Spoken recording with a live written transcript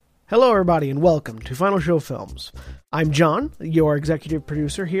Hello, everybody, and welcome to Final Show Films. I'm John, your executive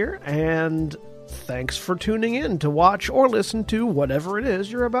producer here, and thanks for tuning in to watch or listen to whatever it is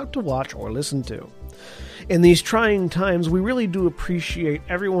you're about to watch or listen to. In these trying times, we really do appreciate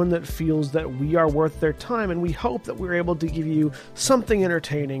everyone that feels that we are worth their time, and we hope that we're able to give you something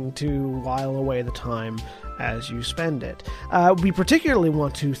entertaining to while away the time as you spend it. We particularly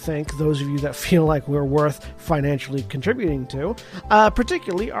want to thank those of you that feel like we're worth financially contributing to,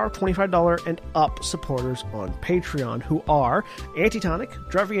 particularly our $25 and up supporters on Patreon, who are Antitonic,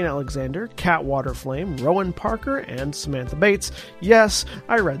 Drevian Alexander, Cat Waterflame, Rowan Parker, and Samantha Bates. Yes,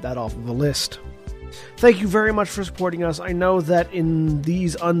 I read that off of a list. Thank you very much for supporting us. I know that in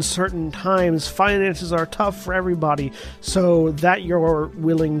these uncertain times, finances are tough for everybody, so that you're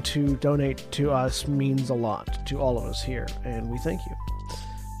willing to donate to us means a lot to all of us here, and we thank you.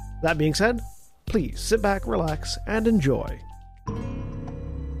 That being said, please sit back, relax, and enjoy.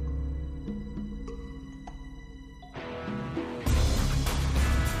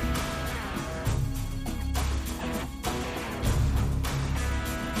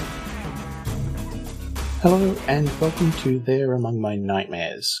 Hello and welcome to There Among My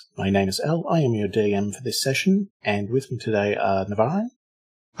Nightmares. My name is El, I am your DM for this session, and with me today are Navarin.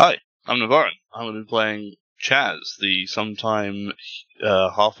 Hi, I'm Navarin. I'm going to be playing Chaz, the sometime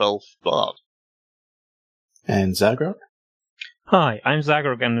half-elf bard. And Zagrod. Hi, I'm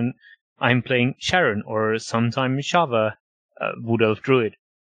Zagrod and I'm playing Sharon, or sometime Shava, Wood Elf Druid.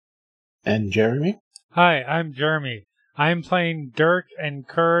 And Jeremy. Hi, I'm Jeremy. I'm playing Dirk and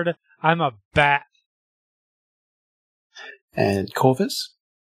Kurd. I'm a bat. And Corvus.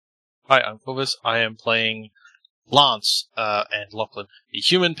 Hi, I'm Corvus. I am playing Lance and Lachlan, the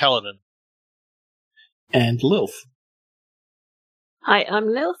human paladin. And Lilth. Hi, I'm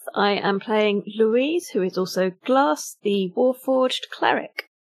Lilth. I am playing Louise, who is also Glass, the Warforged cleric.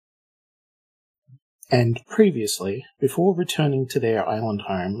 And previously, before returning to their island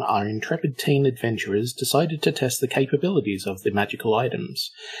home, our intrepid teen adventurers decided to test the capabilities of the magical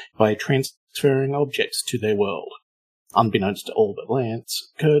items by transferring objects to their world. Unbeknownst to all but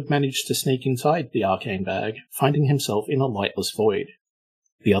Lance, Kurd managed to sneak inside the arcane bag, finding himself in a lightless void.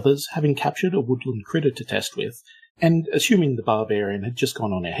 The others, having captured a woodland critter to test with, and assuming the barbarian had just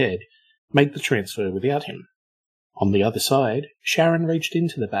gone on ahead, made the transfer without him. On the other side, Sharon reached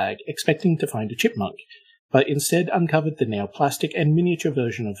into the bag, expecting to find a chipmunk, but instead uncovered the now plastic and miniature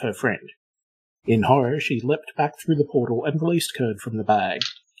version of her friend. In horror, she leapt back through the portal and released Kurd from the bag.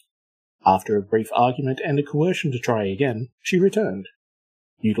 After a brief argument and a coercion to try again, she returned.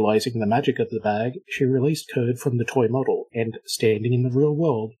 Utilizing the magic of the bag, she released Kurd from the toy model, and standing in the real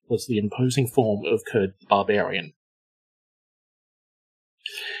world was the imposing form of Kurd the Barbarian.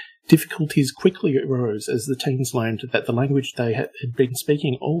 Difficulties quickly arose as the teens learned that the language they had been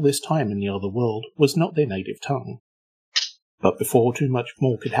speaking all this time in the other world was not their native tongue. But before too much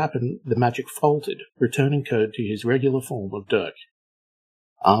more could happen, the magic faltered, returning Kurd to his regular form of Dirk.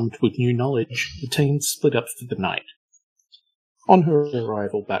 Armed with new knowledge, the teens split up for the night. On her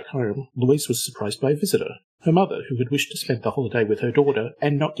arrival back home, Louise was surprised by a visitor, her mother, who had wished to spend the holiday with her daughter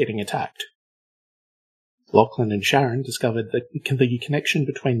and not getting attacked. Lachlan and Sharon discovered that the connection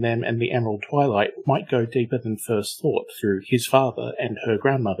between them and the Emerald Twilight might go deeper than first thought through his father and her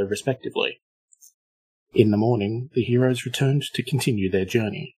grandmother, respectively. In the morning, the heroes returned to continue their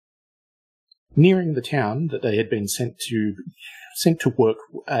journey. Nearing the town that they had been sent to work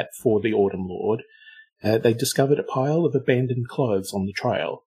at for the Autumn Lord, they discovered a pile of abandoned clothes on the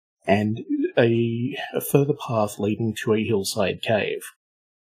trail, and a further path leading to a hillside cave.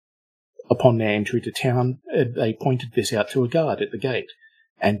 Upon their entry to town, they pointed this out to a guard at the gate,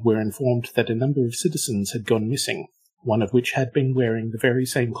 and were informed that a number of citizens had gone missing, one of which had been wearing the very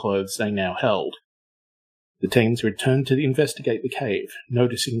same clothes they now held. The teens returned to investigate the cave,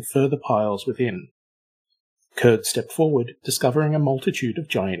 noticing further piles within. Kurd stepped forward, discovering a multitude of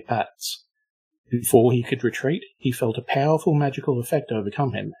giant bats. Before he could retreat, he felt a powerful magical effect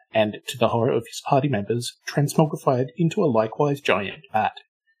overcome him, and, to the horror of his party members, transmogrified into a likewise giant bat.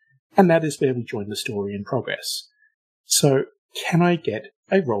 And that is where we join the story in progress. So, can I get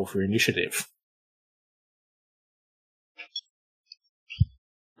a roll for initiative?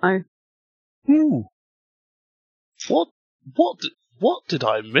 Oh. Ooh. What did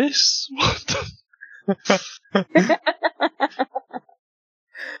I miss?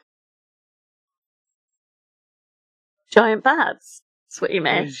 Giant bats. That's what you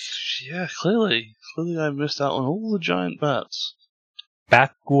meant. Yeah, clearly I missed out on all the giant bats.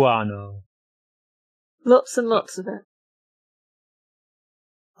 Bat guano. Lots and lots of it.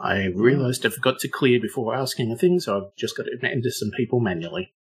 I realised I forgot to clear before asking a thing, so I've just got to enter some people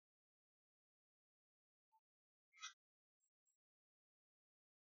manually.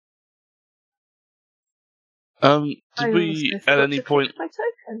 Did we also at forgot any to point? click my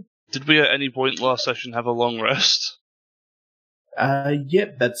token. Did we at any point last session have a long rest?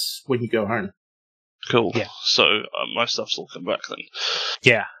 Yep, that's when you go home. Cool. Yeah. So my stuff's all come back then.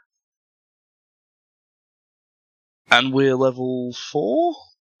 Yeah. And we're level 4?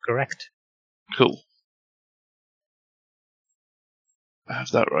 Correct. Cool. I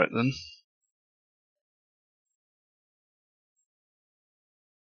have that right then.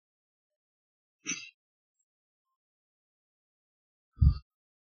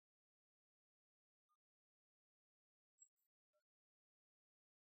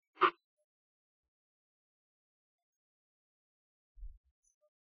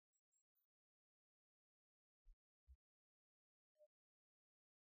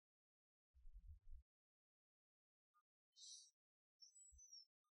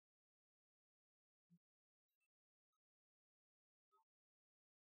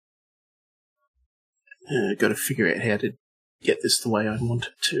 Got to figure out how to get this the way I want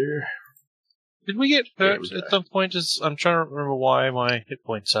it to. Did we get There hurt we go. at some point? I'm trying to remember why my hit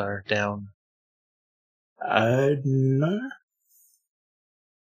points are down. No.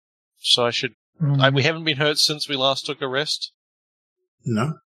 So I should. We haven't been hurt since we last took a rest.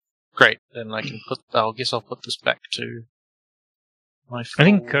 No. Great. Then I can put. I guess I'll put this back to my. I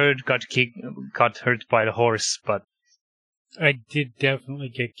think full- Kurd got hurt by the horse, but I did definitely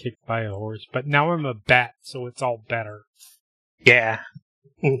get kicked by a horse, but now I'm a bat, so it's all better. yeah.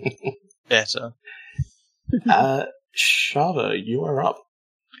 better. Shava, you are up.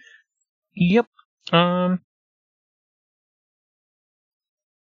 Yep.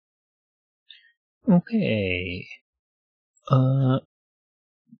 Okay.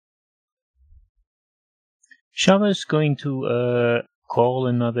 Shava's going to call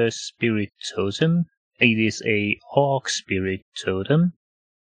another spirit totem. It is a hawk spirit totem.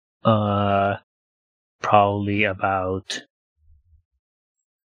 Probably about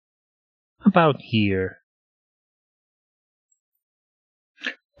here.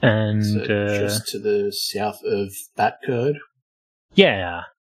 And So just to the south of Batcurd. yeah.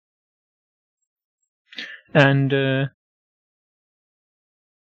 And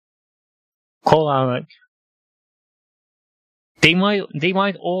call out like they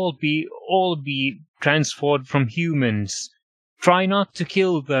might all be transformed from humans. Try not to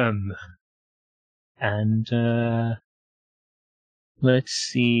kill them. And let's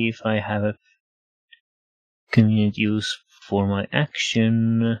see if I have a convenient use for my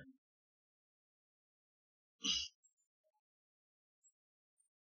action.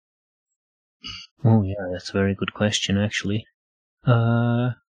 Oh yeah, that's a very good question actually.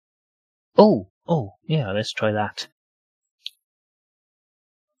 Yeah, let's try that.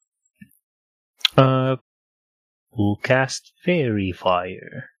 We'll cast Fairy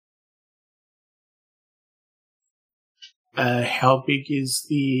Fire. How big is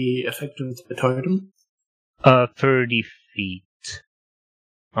the effect of the totem? 30 feet.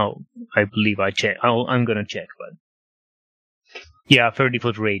 Oh, I believe I check. I'm gonna check, but yeah,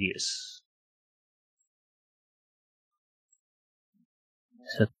 30-foot radius.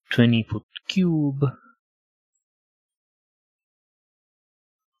 It's a 20-foot cube.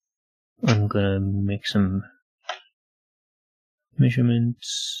 I'm gonna make some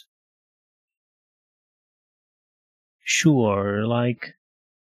measurements. Sure, like...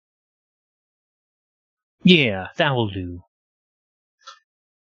 yeah, that will do.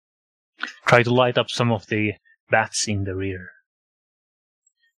 Try to light up some of the bats in the rear.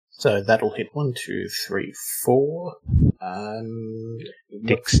 So that'll hit 1, 2, 3, 4.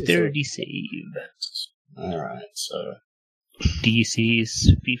 Dexterity save. Alright, so DC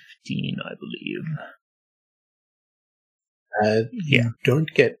is 15, I believe. you don't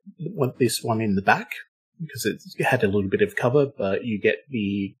get this one in the back, because it had a little bit of cover, but you get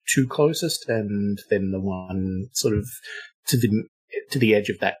the two closest, and then the one sort of to the edge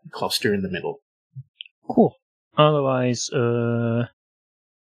of that cluster in the middle. Cool. Otherwise,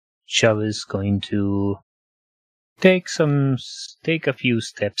 Shav is going to take a few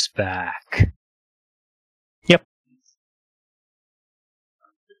steps back. Yep.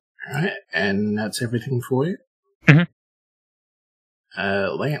 Alright, and that's everything for you? Mhm.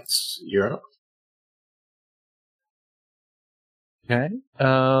 Lance, you're up. Okay.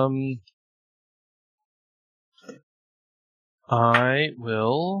 I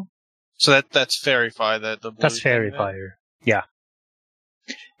will. So that's Fairy Fire. The blue That's thing Fairy there? Fire. Yeah.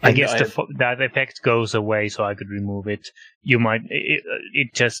 I And guess that effect goes away, so I could remove it. You might.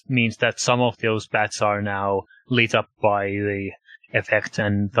 It just means that some of those bats are now lit up by the effect,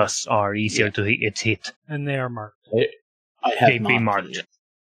 and thus are easier to hit. And they are marked. I have They've been marked marked. them.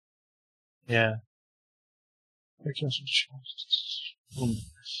 Yeah.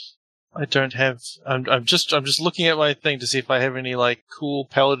 I don't have. I'm just looking at my thing to see if I have any like cool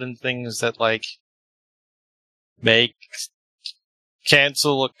paladin things that like make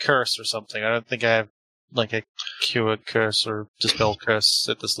cancel a curse or something. I don't think I have like a cure curse or dispel curse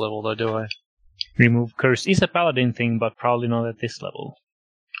at this level, though, do I? Remove curse is a paladin thing, but probably not at this level.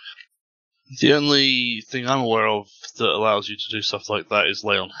 The only thing I'm aware of that allows you to do stuff like that is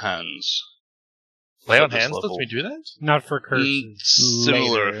lay on hands. Lay on At this hands level. lets me do that? Not for curses.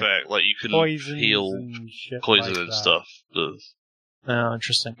 Similar Later. effect, like you can Poisons heal and shit poison like and that. stuff. Oh,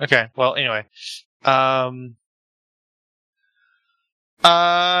 interesting. Okay, well, anyway.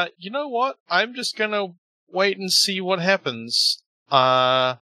 You know what? I'm just gonna wait and see what happens.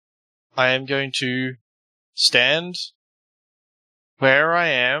 I am going to stand where I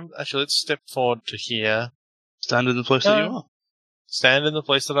am. Actually, let's step forward to here. Stand in the place that you are. Stand in the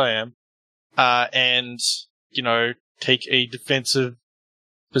place that I am. And, take a defensive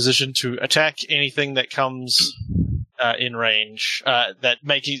position to attack anything that comes in range, that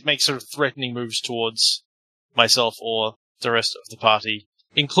make sort of threatening moves towards myself or the rest of the party,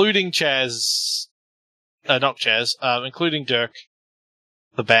 including Chaz, not Chaz, including Dirk,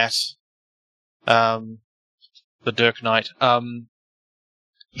 the Bat, the Dirk Knight.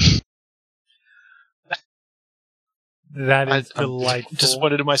 That is I'm delightful.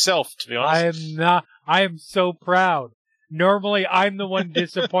 disappointed in myself, to be honest. I am so proud. Normally, I'm the one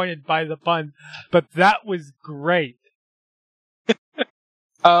disappointed by the pun, but that was great.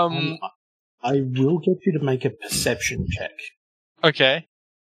 I will get you to make a perception check. Okay.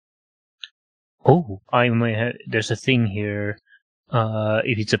 Oh, I may have, there's a thing here.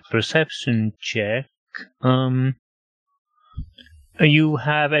 If it's a perception check, you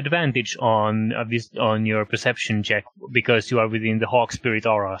have advantage on on your perception check because you are within the Hawk Spirit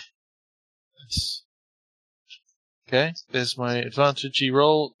aura. Nice. Okay, there's my advantage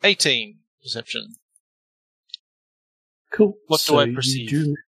roll. 18 perception. Cool. What do I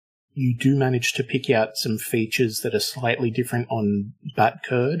perceive? You do manage to pick out some features that are slightly different on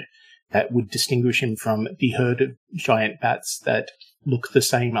Bat-Kurd that would distinguish him from the herd of giant bats that look the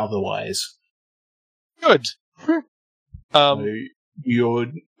same otherwise. Good. So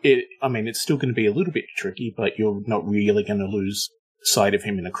it's still going to be a little bit tricky, but you're not really going to lose sight of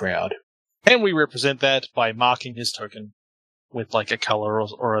him in a crowd. And we represent that by marking his token with like a color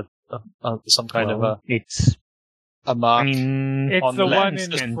or some kind of It's a mark. I mean, It's on the the one lens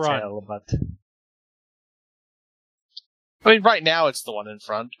in can front. tell, but I mean, right now it's the one in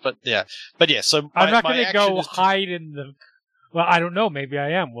front, but yeah. So I'm not my going to action go is to- hide in the. Well, I don't know. Maybe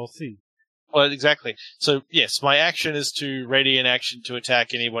I am. We'll see. Well, exactly. So yes, my action is to ready an action to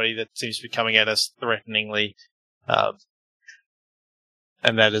attack anybody that seems to be coming at us threateningly, and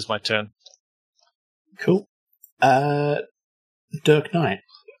that is my turn. Cool. Dirk Knight.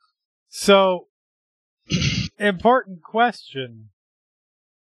 So, important question.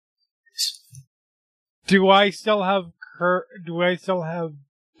 Do I still have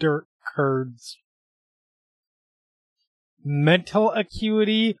Dirk Kurd's mental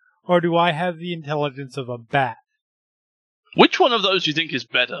acuity, or do I have the intelligence of a bat? Which one of those do you think is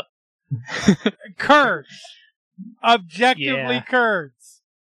better? Kurds! Objectively Yeah. Kurds!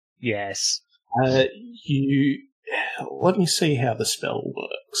 yes. Let me see how the spell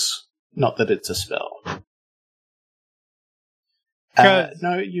works. Not that it's a spell. 'Cause-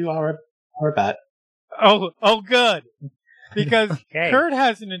 No, you are a bat. Oh, good! Because Okay. Kurd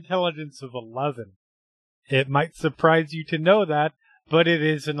has an intelligence of 11. It might surprise you to know that, but it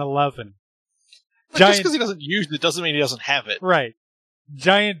is an 11. But just Giant, because he doesn't use it doesn't mean he doesn't have it. right.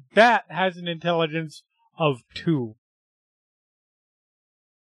 Giant Bat has an intelligence of 2.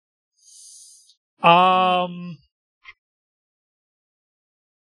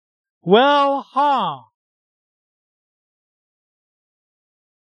 Well,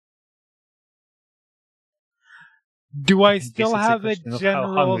 Do I still it's a have a question of how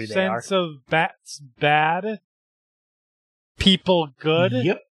general hungry they are. sense of bats bad? People good?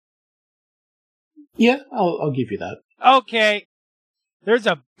 Yep. Yeah, I'll give you that. Okay. There's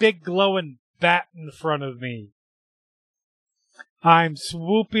a big glowing bat in front of me. I'm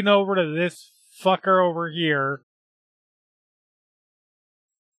swooping over to this fucker over here.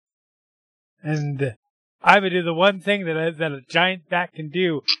 And I'm gonna do the one thing that a giant bat can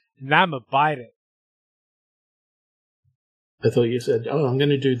do, and I'm gonna bite it. I thought you said, I'm going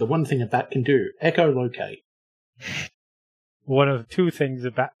to do the one thing a bat can do. Echolocate. One of 2 things a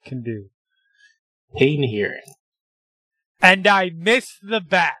bat can do. Keen hearing. And I miss the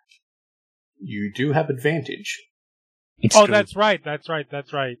bat. You do have advantage. It's Oh, true. that's right.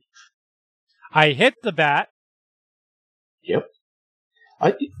 I hit the bat, Yep.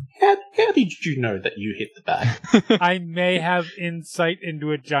 How did you know that you hit the bat? I may have insight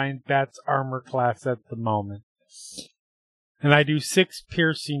into a giant bat's armor class at the moment. And I do 6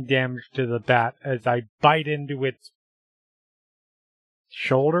 piercing damage to the bat as I bite into its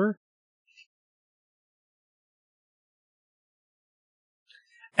shoulder.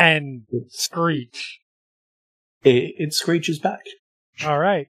 And screech. It screeches back. All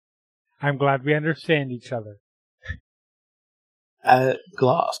right. I'm glad we understand each other.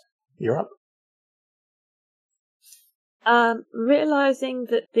 Glass, you're up. Realizing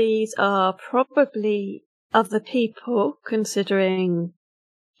that these are probably other people, considering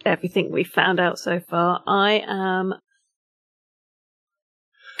everything we've found out so far, I am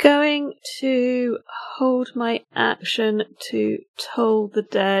going to hold my action to toll the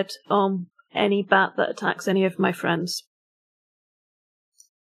dead on any bat that attacks any of my friends.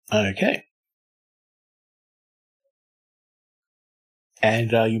 Okay.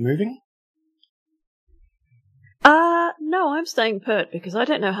 And are you moving? No, I'm staying put because I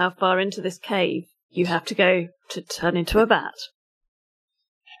don't know how far into this cave you have to go to turn into a bat.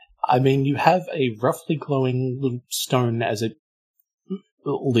 I mean, you have a roughly glowing little stone as a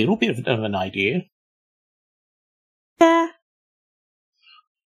little bit of an idea. Yeah.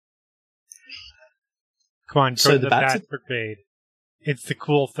 Come on, So join the the bats Bat Brigade. It's the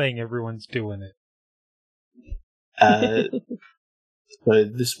cool thing. Everyone's doing it. So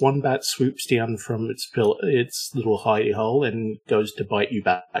this one bat swoops down from its little hidey hole and goes to bite you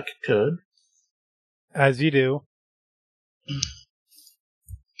back, Curd. As you do.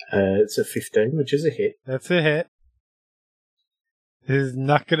 It's a 15, which is a hit. That's a hit. This is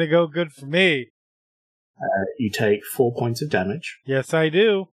not going to go good for me. You take 4 points of damage. Yes, I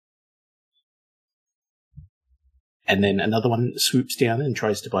do. And then another one swoops down and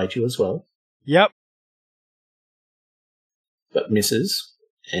tries to bite you as well. Yep. But misses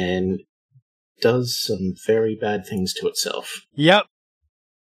and does some very bad things to itself. Yep.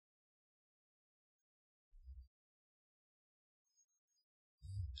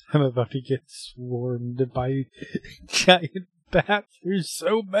 I'm about to get swarmed by giant bats. There's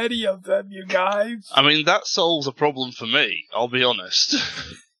so many of them, you guys. I mean, that solves a problem for me, I'll be honest.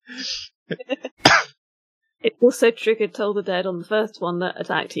 It also triggered Toll the Dead on the first one that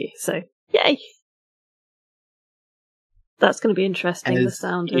attacked you, so yay! That's going to be interesting, the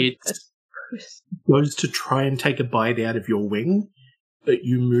sound of it goes to try and take a bite out of your wing, but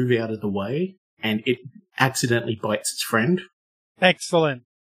you move out of the way, and it accidentally bites its friend. Excellent.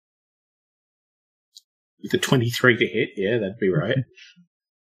 With a 23 to hit, yeah, that'd be right.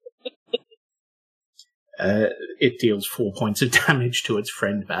 It deals 4 points of damage to its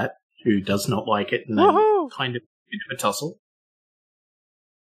friend bat, who does not like it, and then kind of into a tussle.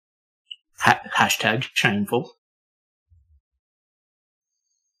 Hashtag shameful.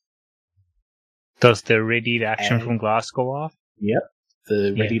 Does the readied action from Glass go off? Yep.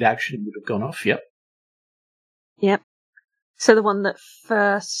 The readied action would have gone off, yep. Yep. So the one that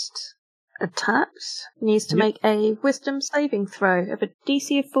first attacks needs to make a wisdom saving throw of a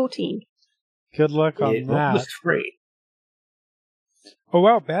DC of 14. Good luck on It that. was 3. Oh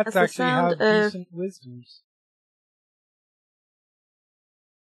wow, bats That's the actually have sound decent wisdoms.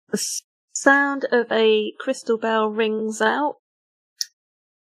 The sound of a crystal bell rings out.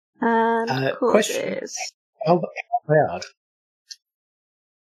 And question. causes... How loud?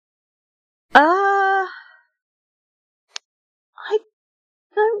 I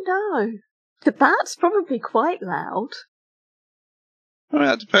don't know. The bat's probably quite loud. I mean,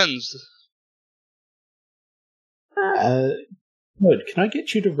 that depends. Good. Can I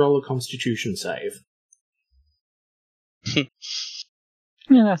get you to roll a Constitution save?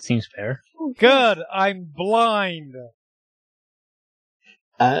 Yeah, that seems fair. Good, I'm blind.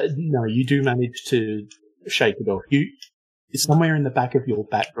 No, you do manage to shake it off. Somewhere in the back of your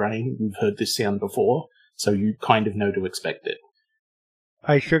bat brain, you've heard this sound before, so you kind of know to expect it.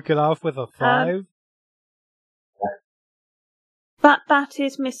 I shook it off with a 5. That bat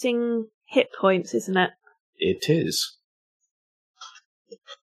is missing hit points, isn't it? It is.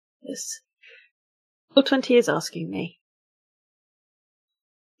 Yes. Well, 20 is asking me.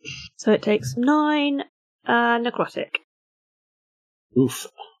 So it takes 9 necrotic. Oof.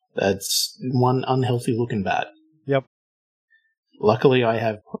 That's one unhealthy looking bat. Yep. Luckily, I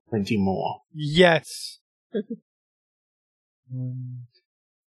have plenty more. Yes.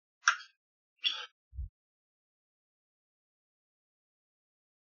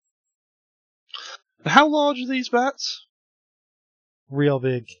 How large are these bats? Real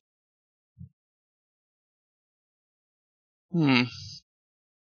big.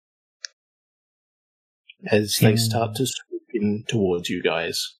 As they start to swoop in towards you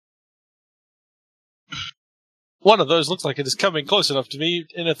guys. One of those looks like it is coming close enough to me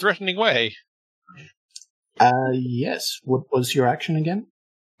in a threatening way. Yes. What was your action again?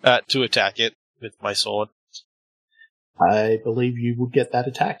 To attack it with my sword. I believe you would get that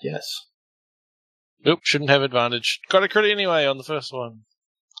attack, yes. Nope, shouldn't have advantage. Got a crit anyway on the first one.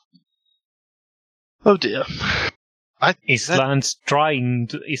 Oh dear. Is Lance trying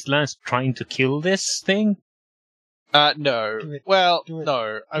to kill this thing? No. Do it. Well, Do it.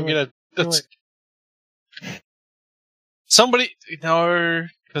 no. I'm Do gonna... Do That's, it. somebody... No,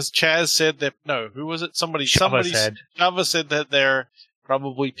 because Chaz said that... No, who was it? Somebody said. Java said that they're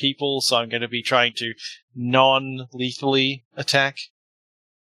probably people, so I'm going to be trying to non-lethally attack.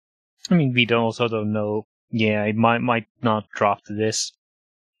 I mean, we also don't know. Yeah, it might not drop to this.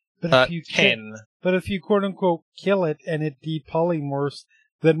 But if you 10. But if you quote unquote kill it and it depolymorphs,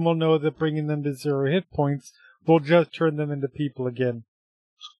 then we'll know that bringing them to 0 hit points will just turn them into people again.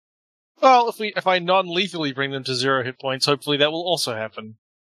 Well, if I non-lethally bring them to 0 hit points, hopefully that will also happen.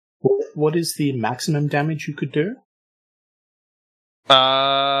 What is the maximum damage you could do?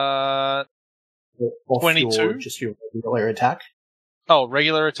 Uh, Off 22? Just your regular attack?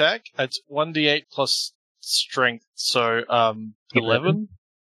 regular attack? It's 1d8 plus strength, so, 11?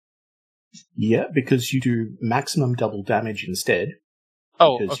 Yeah, because you do maximum double damage instead.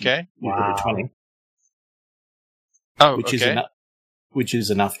 Oh, because okay. You got a 20, Oh, which okay. is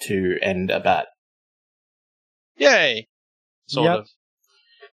enough to end a bat. Yay! Sort Yep. of.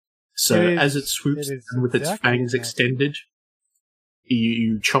 So It is- as it swoops it is in with its exactly fangs that. extended,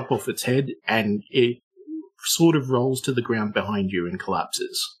 you chop off its head, and it sort of rolls to the ground behind you and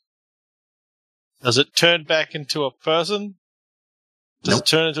collapses. Does it turn back into a person? Does Nope. it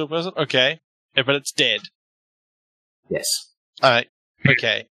turn into a person? Okay. Yeah, but it's dead. Yes. Alright.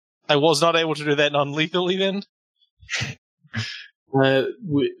 Okay. I was not able to do that non-lethally then?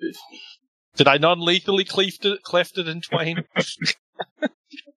 Did I non-lethally cleft it in twain?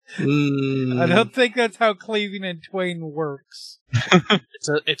 I don't think that's how cleaving in twain works.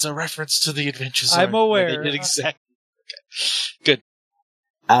 It's a reference to the Adventure Zone. I'm aware. Where they did exactly. Okay. Good.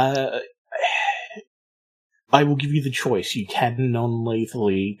 I will give you the choice. You can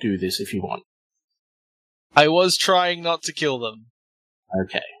non-lethally do this if you want. I was trying not to kill them.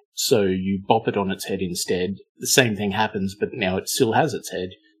 Okay. So you bop it on its head instead. The same thing happens, but now it still has its head.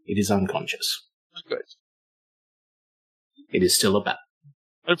 It is unconscious. Good. It is still a bat.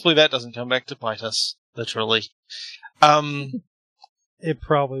 Hopefully that doesn't come back to bite us. Literally. It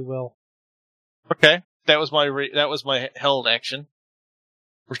probably will. Okay. That was my held action.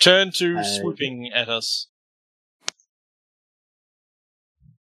 Return to swooping at us.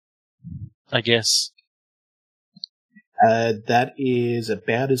 I guess. That is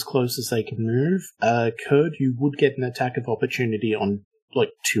about as close as they can move. Kurd, you would get an attack of opportunity on,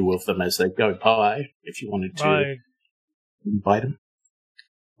 2 of them as they go by, if you wanted to bite them.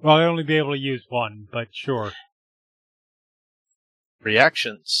 Well, I'd only be able to use one, but sure.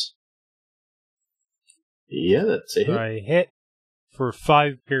 Reactions. Yeah, that's it. I hit for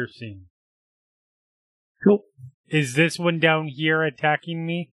 5 piercing. Cool. Is this one down here attacking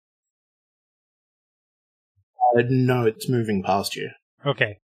me? No, it's moving past you.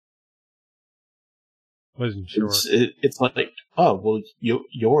 Okay. Wasn't sure. It's like, oh, well,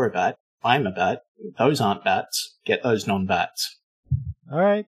 you're a bat. I'm a bat. Those aren't bats. Get those non-bats.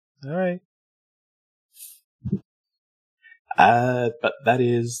 Alright. But that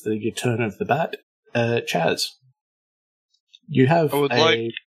is the turn of the bat. Chaz, you have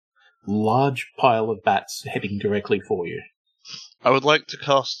large pile of bats heading directly for you. I would like to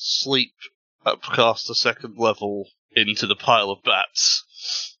cast Sleep, upcast a second level into the pile of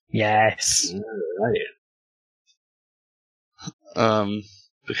bats. Yes. Right.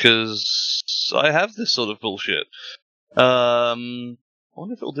 Because I have this sort of bullshit. I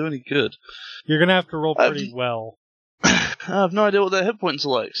wonder if it'll do any good. You're gonna have to roll pretty well. I have no idea what their hit points are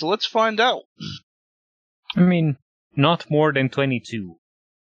like, so let's find out. I mean, not more than 22.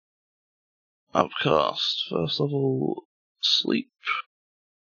 Upcast, first level, Sleep.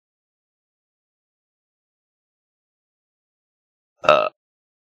 Yeah,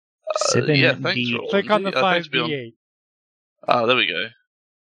 thanks. D8. Roll. Click on the Thanks, Bjorn. 5d8. Ah, there we go.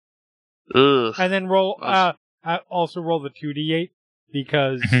 Ugh. And then roll, Nice. also roll the 2d8,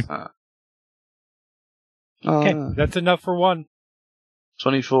 because, okay, Ah, that's enough for one.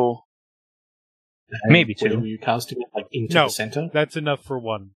 24. Maybe Where 2. were you casting it? Into No. the center? That's enough for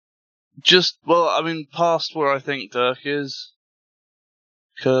one. Just, past where I think Dirk is.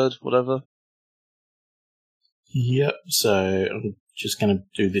 Kurd, whatever. Yep, so I'm just going to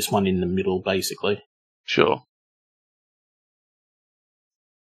do this one in the middle, basically. Sure.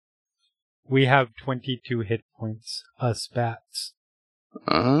 We have 22 hit points, us bats.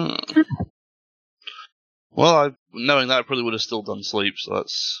 Well, knowing that, I probably would have still done sleep, so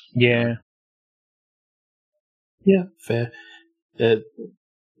that's... Yeah. Yeah, fair. They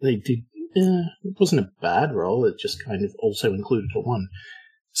did. It wasn't a bad roll. It just kind of also included a 1.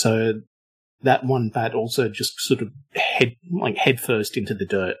 So that one bat also just sort of head first into the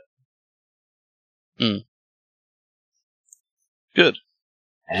dirt. Good.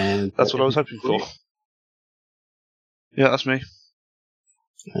 And that's what I was hoping for. Yeah, that's me.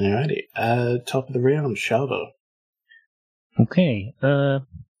 Alrighty. Top of the round, Shava. Okay. Well,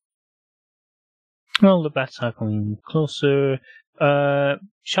 the bats are coming closer.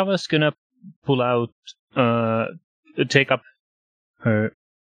 Shava's gonna pull out, take up her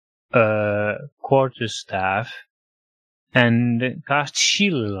quarterstaff and cast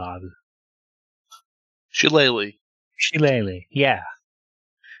Shillelagh. Shillelagh, yeah.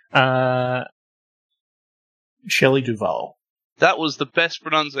 Shelley Duvall. That was the best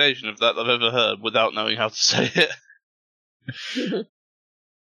pronunciation of that I've ever heard without knowing how to say it.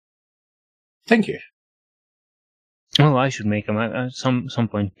 Thank you. Well, I should make some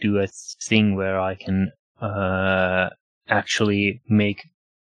point do a thing where I can actually make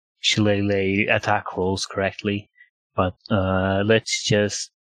Shillelagh attack rolls correctly. But let's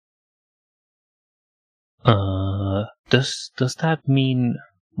just does that mean,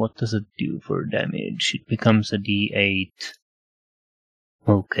 what does it do for damage? It becomes a D8.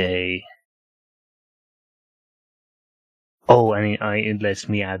 Okay. Oh, and it lets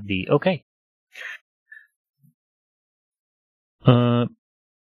me add the... Okay.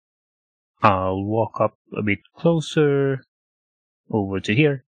 I'll walk up a bit closer over to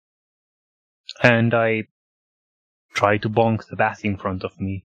here. And I try to bonk the bat in front of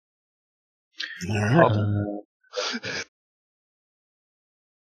me. Alright.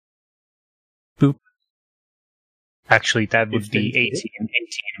 Boop. Actually, that would be 18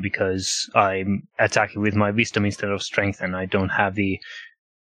 because I'm attacking with my wisdom instead of strength, and I don't have the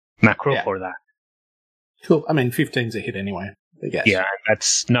macro for that. Cool. I mean, 15's a hit anyway, I guess. Yeah,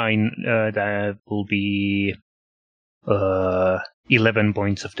 that's 9. That will be 11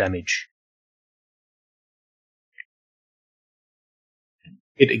 points of damage.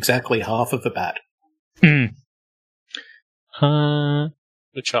 Hit exactly half of the bat.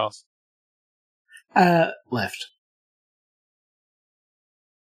 Which half? Left.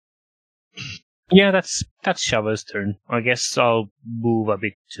 Yeah, that's Shava's turn. I guess I'll move a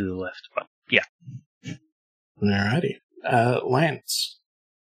bit to the left, but yeah. Alrighty. Lance.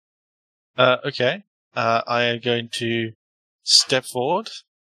 Okay. I am going to step forward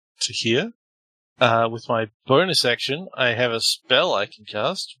to here. With my bonus action, I have a spell I can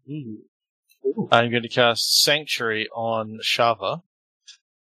cast. Ooh. I'm going to cast Sanctuary on Shava.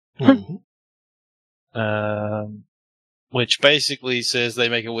 Which basically says they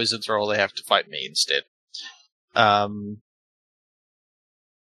make a wizard's roll, they have to fight me instead. Or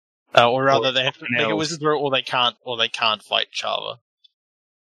rather, they have to make a wizard's roll, or they can't fight Shava.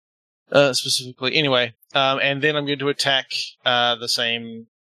 Specifically. Anyway, and then I'm going to attack the same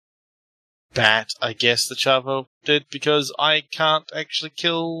bat, I guess, that Shava did, because I can't actually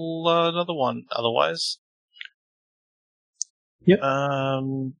kill another one otherwise. Yep.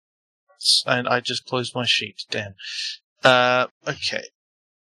 And I just closed my sheet. Damn. Okay.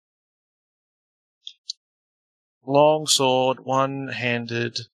 Long sword,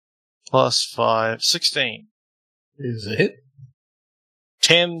 one-handed, +5, 16. Is a hit.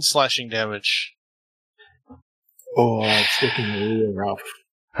 10 slashing damage. Oh, it's looking real rough.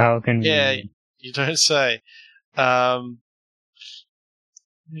 How can you don't say. Let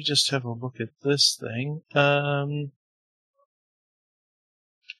me just have a look at this thing.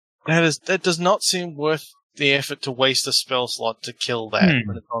 That does not seem worth the effort to waste a spell slot to kill that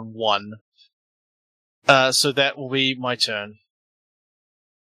when it's on 1. So that will be my turn.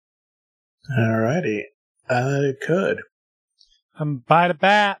 Alrighty. Curd. Bite a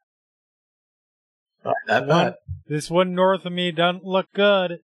bat. Bite that bat. This one north of me doesn't look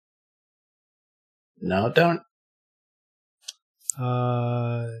good. No, don't.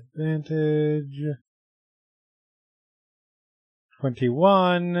 Advantage.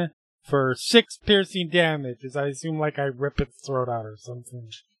 21 for 6 piercing damage, as I assume like I rip its throat out or something.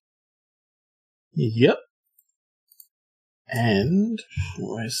 Yep. And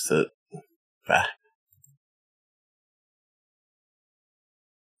where's the... Of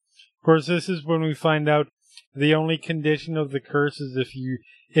course, this is when we find out the only condition of the curse is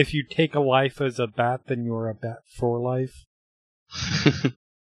if you take a life as a bat, then you're a bat for life.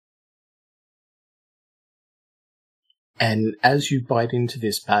 And as you bite into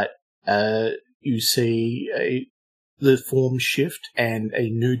this bat, you see the form shift and a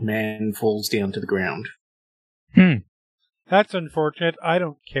nude man falls down to the ground. That's unfortunate. I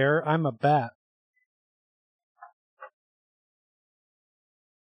don't care. I'm a bat.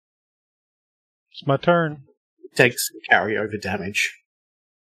 It's my turn. Takes carryover damage.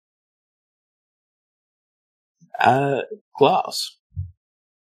 Glass.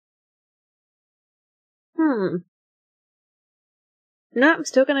 No, I'm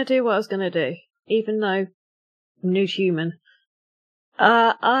still going to do what I was going to do, even though new human.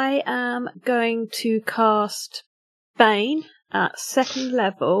 I am going to cast Bane at 2nd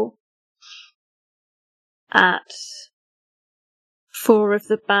level at 4 of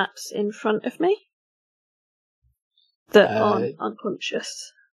the bats in front of me that aren't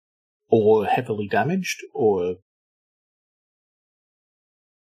unconscious. Or heavily damaged, or...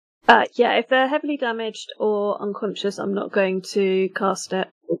 Yeah, if they're heavily damaged or unconscious, I'm not going to cast it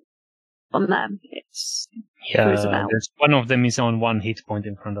on them. It's cruise about. One of them is on 1 hit point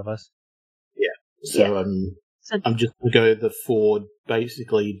in front of us. Yeah, so I'm just going to go the 4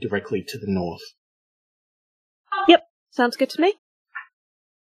 basically directly to the north. Yep, sounds good to me.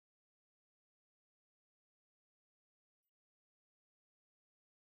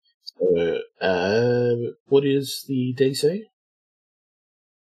 So, what is the DC?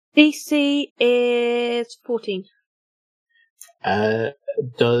 DC is 14.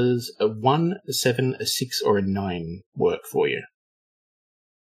 Does a 1, a 7, a 6, or a 9 work for you?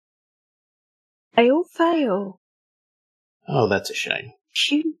 They all fail. Oh, that's a shame.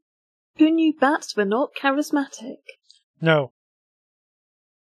 Who knew bats were not charismatic? No.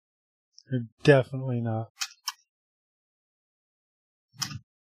 They're definitely not.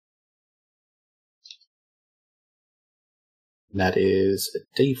 That is a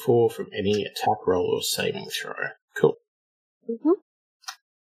D4 from any attack roll or saving throw. Cool. Mm-hmm.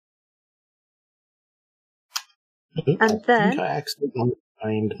 I think I accidentally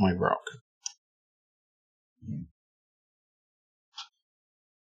named my rock.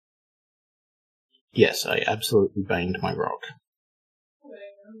 Yes, I absolutely baned my rock.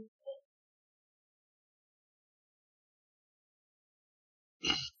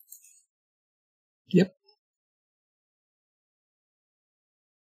 Yep.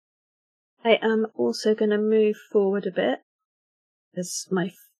 I am also going to move forward a bit, as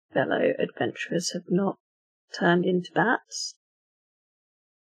my fellow adventurers have not turned into bats.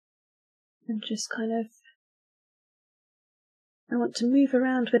 And just kind of... I want to move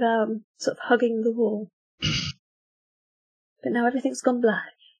around without sort of hugging the wall. But now everything's gone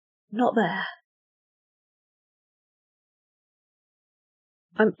black. Not there.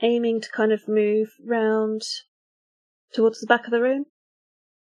 I'm aiming to kind of move round towards the back of the room.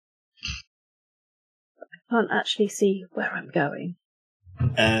 I can't actually see where I'm going.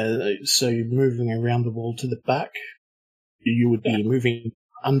 So you're moving around the wall to the back. You would be moving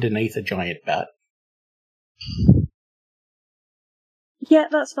underneath a giant bat. Yeah,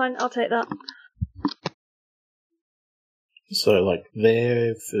 that's fine. I'll take that. So, like,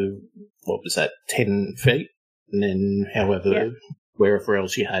 there for, what was that, 10 feet? And then, however, wherever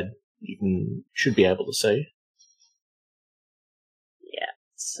else you had, you should be able to see. Yeah,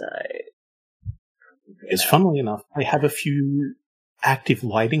 so... Because, funnily enough, I have a few active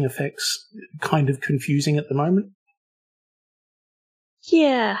lighting effects kind of confusing at the moment.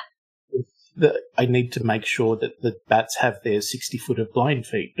 Yeah. I need to make sure that the bats have their 60 foot of blind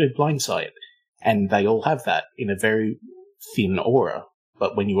sight, and they all have that in a very thin aura.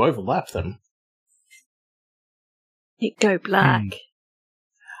 But when you overlap them, it go black.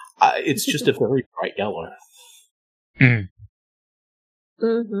 It's just a very bright yellow.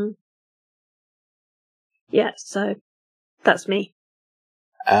 Mm-hmm. Yeah, so that's me.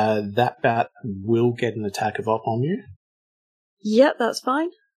 That bat will get an attack of op on you. Yep, that's fine.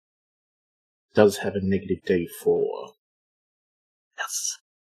 Does have a negative D4. Yes.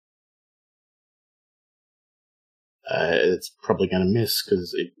 It's probably going to miss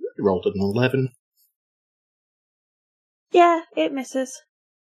because it rolled an 11. Yeah, it misses.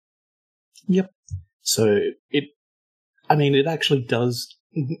 Yep. So it actually does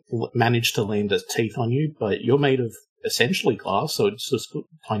manage to land its teeth on you, but you're made of essentially glass, so it just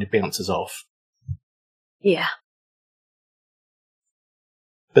kind of bounces off. Yeah.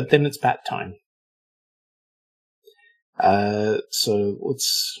 But then it's bat time. So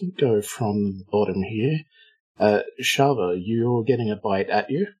let's go from the bottom here. Shava, you're getting a bite at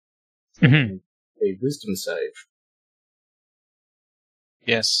you. Mm-hmm. A wisdom save.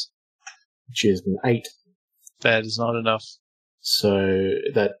 Yes. Which is an 8. That is not enough. So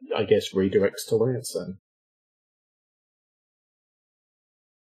that, I guess, redirects to Lance then.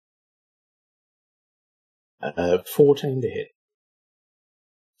 14 to hit.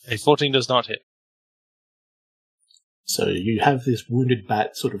 A 14 does not hit. So you have this wounded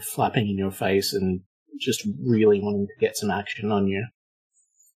bat sort of flapping in your face and just really wanting to get some action on you.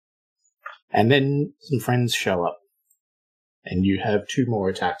 And then some friends show up, and you have 2 more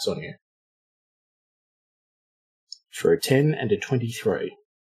attacks on you. For a 10 and a 23.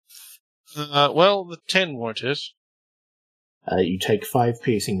 Well, the 10 won't hit. You take 5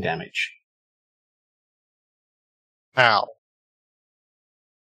 piercing damage. Ow.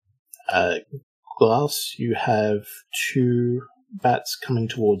 Glass, you have 2 bats coming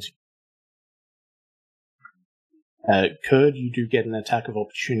towards you. Kurd, you do get an attack of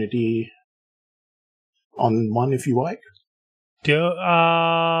opportunity on one if you like.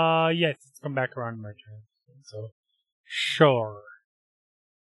 Yes, it's come back around my turn. So, sure.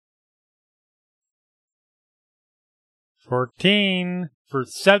 14 for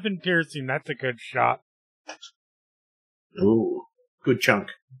 7 piercing. That's a good shot. Ooh, good chunk.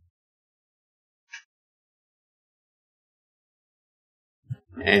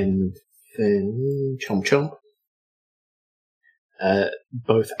 And then chomp chomp.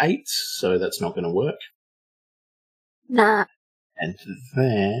 Both 8s, so that's not going to work. Nah. And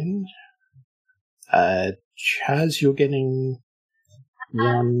then, Chaz, you're getting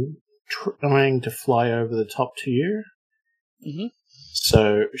one trying to fly over the top to you. Mm-hmm.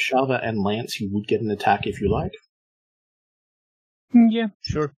 So, Shava and Lance, you would get an attack if you like. Yeah,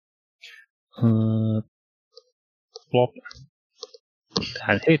 sure. Flop.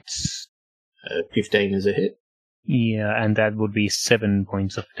 That hits. 15 is a hit. Yeah, and that would be 7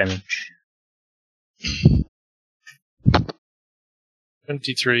 points of damage.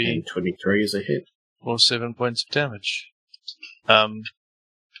 23 And 23 is a hit. or 7 points of damage.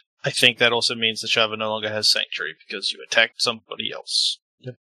 I think that also means the Shava no longer has Sanctuary because you attacked somebody else.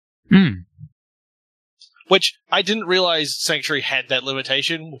 Which I didn't realize Sanctuary had that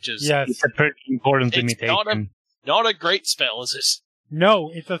limitation, which is Yes. It's a pretty important It's limitation. not a great spell, is it? No,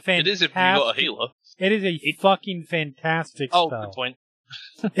 it's a fantastic. It is if you got a healer. It is a fucking fantastic Oh, spell. good point.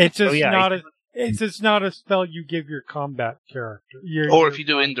 It's just Oh, yeah, not a. It's just not a spell you give your combat character. Or if you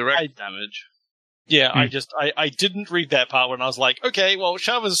do indirect damage. Yeah, I didn't read that part when I was like, okay, well,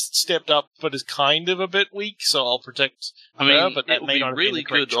 Shava's stepped up, but is kind of a bit weak, so I'll protect I mean, her, but that it would may be not have really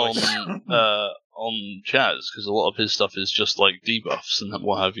been the correct good choice. on Chaz, because a lot of his stuff is just like debuffs and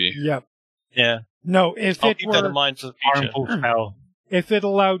what have you. Yep. Yeah, No, if I'll it keep that in were, mind for the future. Harmful spell. if it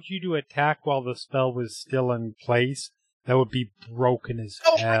allowed you to attack while the spell was still in place, that would be broken as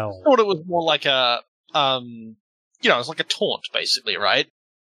Oh, hell. I thought it was more like a, it's like a taunt, basically, right?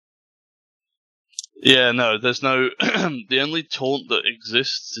 Yeah, no, there's no. The only taunt that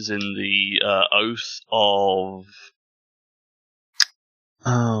exists is in the Oath of.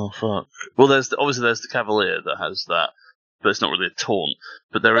 Oh fuck! Well, obviously there's the Cavalier that has that, but it's not really a taunt.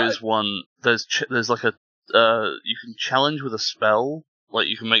 But there is one. There's like a. You can challenge with a spell, like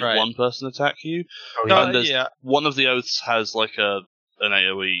you can make Right. one person attack you. Oh, No, yeah. And there's yeah. one of the oaths has like an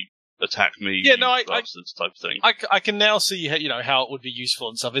AOE attack me, Yeah, no, you I- bastards type thing. I can now see how it would be useful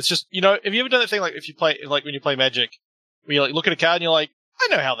and stuff. It's just, have you ever done that thing like if you play, like when you play Magic, where you like look at a card and you're like, I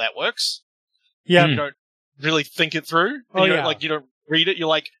know how that works. Yeah. You don't really think it through. And Oh, you yeah. don't, you don't read it. You're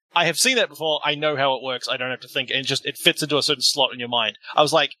like, I have seen that before. I know how it works. I don't have to think. And it fits into a certain slot in your mind. I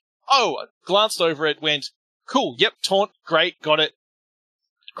was like, I glanced over it, went, cool. Yep. Taunt. Great. Got it.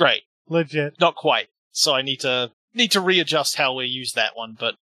 Great. Legit. Not quite. So I need to readjust how we use that one,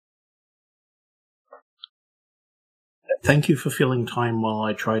 but Thank you for filling time while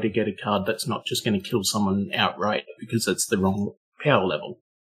I try to get a card that's not just going to kill someone outright, because that's the wrong power level.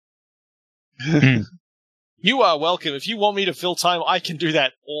 you are welcome. If you want me to fill time, I can do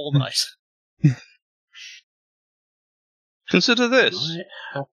that all night. Consider this.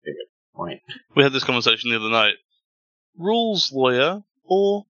 I have to get a point. We had this conversation the other night. Rules lawyer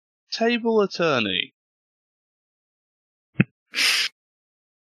or table attorney?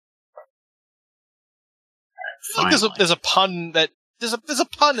 I think Finally. there's a pun that there's a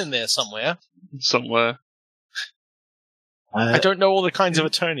pun in there somewhere. Somewhere. I don't know all the kinds of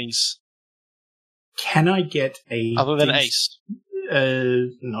attorneys Can I get a other than DC Ace.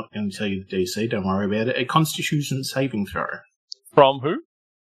 Not going to tell you the DC. Don't worry about it. A Constitution saving throw From who?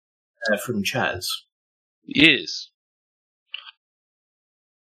 from Chaz. Yes.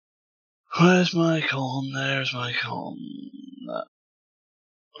 Where's my con? There's my con.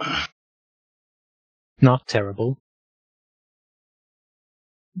 Not terrible.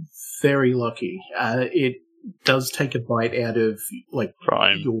 Very lucky. It does take a bite out of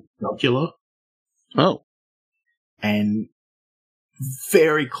Prime. your jugular, Oh. and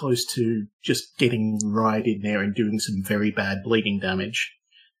very close to just getting right in there and doing some very bad bleeding damage.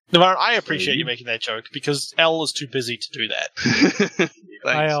 Navarre, I appreciate you making that joke because L is too busy to do that. Thanks.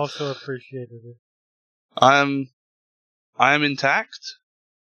 I also appreciated it. I am intact.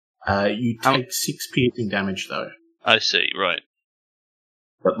 You take 6 piercing damage, though. I see. Right.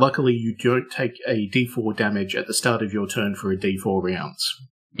 But luckily, you don't take a D4 damage at the start of your turn for a D4 rounds.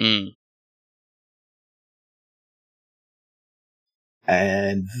 Mm.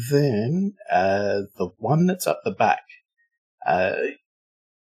 And then the one that's up the back.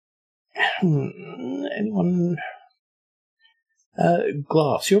 Anyone?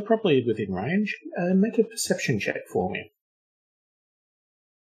 Glass, you're probably within range. Make a perception check for me.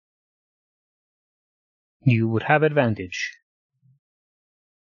 You would have advantage.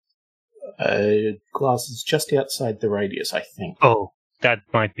 Glass is just outside the radius, I think. Oh, that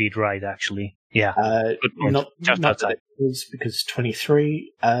might be right, actually. Yeah. Good point. Not Just that outside. it is, because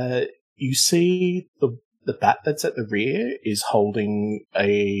 23. You see the bat that's at the rear is holding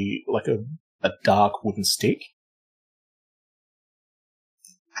a dark wooden stick.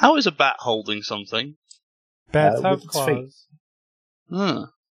 How is a bat holding something? Bats have with its feet. claws. Huh.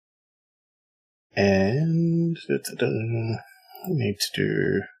 And I need to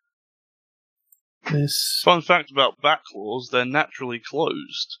do this. Fun fact about bat claws, they're naturally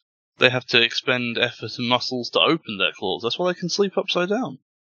closed. They have to expend effort and muscles to open their claws. That's why they can sleep upside down.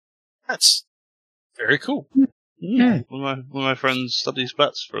 That's very cool. Mm. One of my friends studies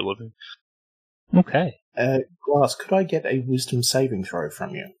bats for a living. Okay. Glass, could I get a wisdom saving throw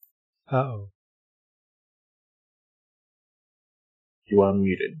from you? Uh-oh. You are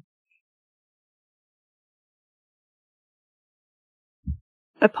muted.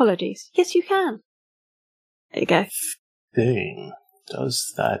 Apologies. Yes, you can. There you go. Thing.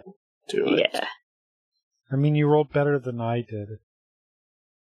 Does that do it? Yeah. I mean, you rolled better than I did.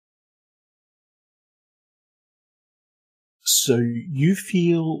 So you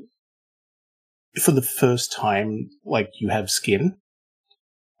feel, for the first time, like you have skin,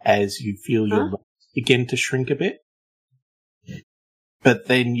 as you feel your legs begin to shrink a bit. But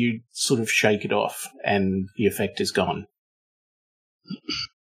then you sort of shake it off, and the effect is gone.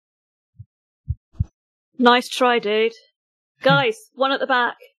 Nice try, dude. Guys, one at the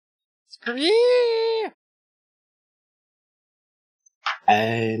back.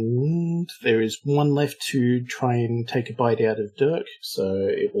 And there is one left to try and take a bite out of Dirk, so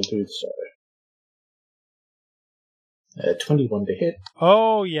it will do so. 21 to hit.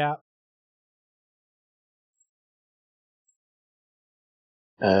 Oh, yeah.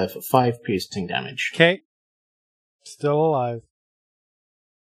 For 5 piercing damage. Okay. Still alive.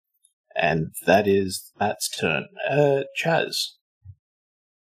 And that is that's turn. Chaz.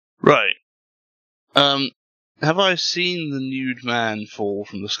 Right. Have I seen the nude man fall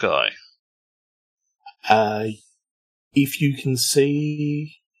from the sky? If you can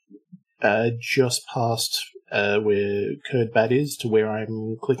see just past where Kurdbat is to where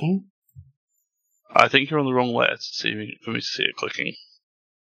I'm clicking. I think you're on the wrong way for me to see it clicking.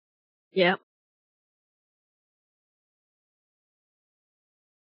 Yeah.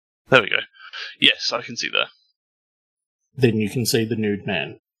 There we go. Yes, I can see there. Then you can see the nude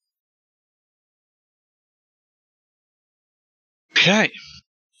man. Okay.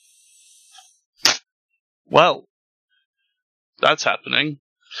 Well, that's happening.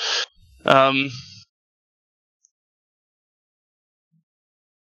 I'm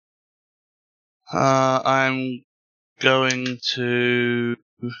going to...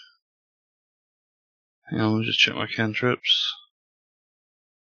 Hang on, let me just check my cantrips.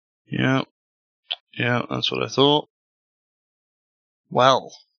 Yeah, that's what I thought.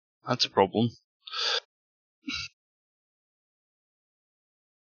 Well, that's a problem.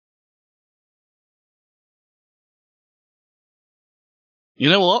 You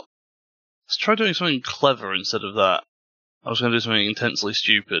know what? Let's try doing something clever instead of that. I was going to do something intensely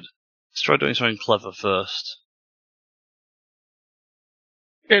stupid. Let's try doing something clever first.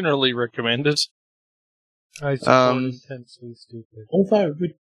 Generally recommended. I support intensely stupid. Although,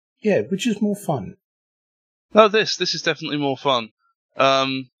 which is more fun. No, this is definitely more fun.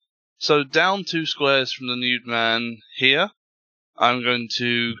 So down 2 squares from the nude man here, I'm going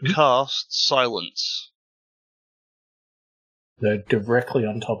to cast Silence. They're directly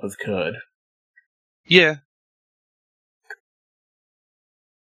on top of Kurd. Yeah.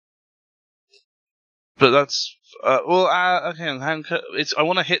 But that's okay. I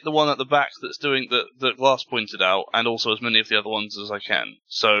want to hit the one at the back that's doing that Glass pointed out, and also as many of the other ones as I can.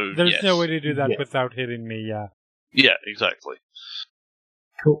 So There's yes. no way to do that without hitting me, yeah. Yeah, exactly.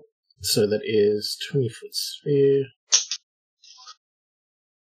 Cool. So that is 20-foot sphere.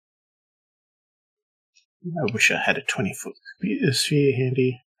 I wish I had a 20-foot sphere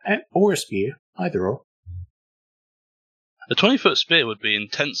handy. Or a spear, either or. A 20-foot spear would be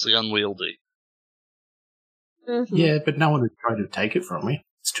intensely unwieldy. Mm-hmm. Yeah, but no one would try to take it from me.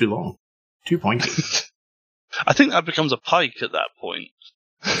 It's too long. Too pointy. I think that becomes a pike at that point.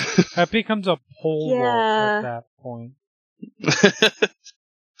 That becomes a pole vault Yeah. at that point.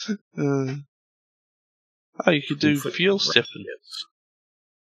 Oh, you could do 2 foot fuel range, stiffen. yes.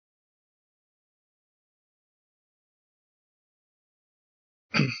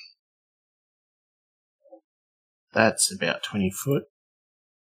 That's about 20 foot.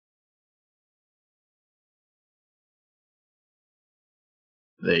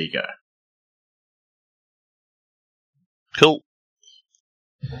 There you go. Cool.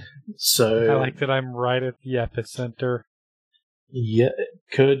 So, I like that I'm right at the epicenter. yeah,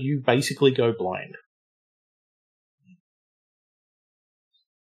 Kurd, you basically go blind.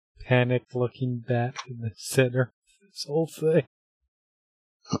 Panicked looking bat in the center of this whole thing.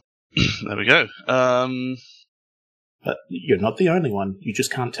 There we go. But you're not the only one. You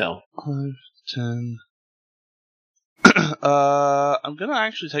just can't tell. 5, 10. I'm going to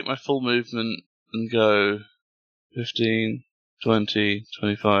actually take my full movement and go 15, 20,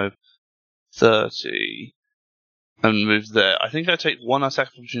 25, 30, and move there. I think I take one attack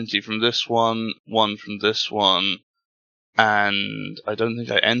opportunity from this one from this one, and I don't think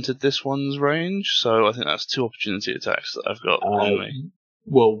I entered this one's range, so I think that's 2 opportunity attacks that I've got on me.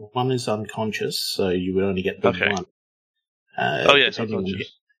 Well, one is unconscious, so you would only get the Okay. one. Oh, yeah, it's depending on-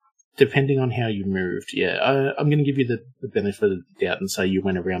 unconscious. Depending on how you moved, yeah. I'm going to give you the benefit of the doubt and say you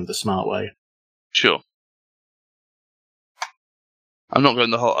went around the smart way. Sure. I'm not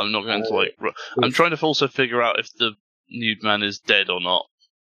going to like. I'm trying to also figure out if the nude man is dead or not.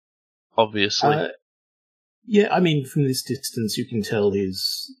 Obviously. Yeah, I mean, from this distance, you can tell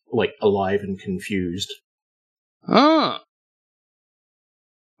he's, like, alive and confused. Ah.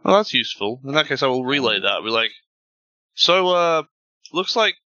 Well, that's useful. In that case, I will relay that. I'll be like, so, looks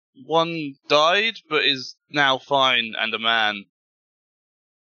like one died, but is now fine and a man.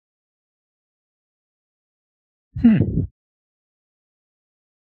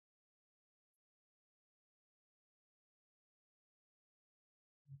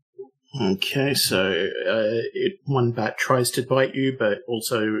 Okay, so one bat tries to bite you, but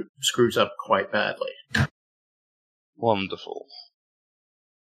also screws up quite badly. Wonderful.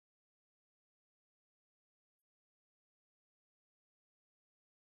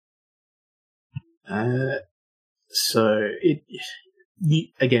 So it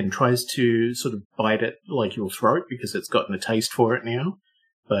again tries to sort of bite at like your throat because it's gotten a taste for it now,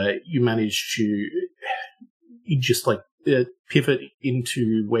 but you manage to just like pivot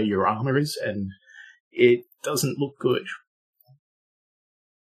into where your armor is, and it doesn't look good.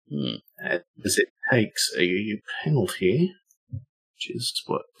 As it takes a penalty, which is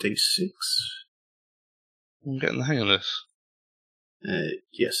what, D6? I'm getting the hang of this.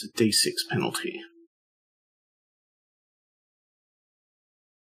 Yes, a D6 penalty.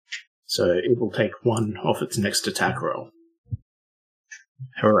 So it will take 1 off its next attack roll.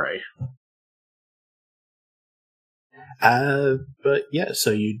 Hooray. But yeah,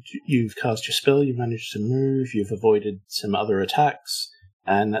 so you've cast your spell, you managed to move, you've avoided some other attacks,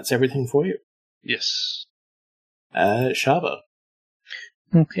 and that's everything for you. Yes. Shaba.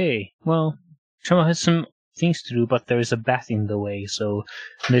 Okay, well, Shama has some things to do, but there is a bat in the way, so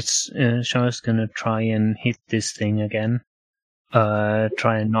Shama's gonna try and hit this thing again.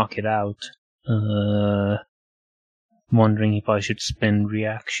 Try and knock it out. Wondering if I should spend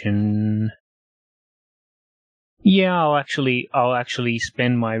reaction. Yeah, I'll actually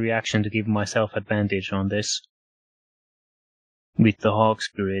spend my reaction to give myself advantage on this. With the Hawk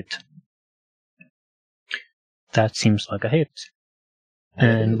Spirit. That seems like a hit.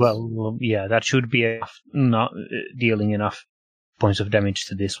 And, well, yeah, that should be enough, not dealing enough points of damage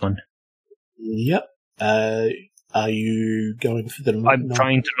to this one. Yep. Are you going for the... I'm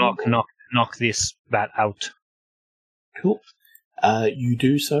trying to knock this bat out. Cool. You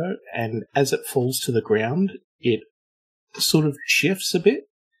do so, and as it falls to the ground, it sort of shifts a bit,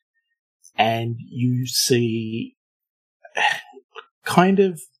 and you see kind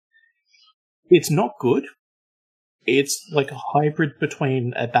of... It's not good. It's like a hybrid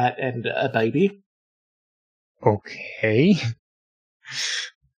between a bat and a baby. Okay.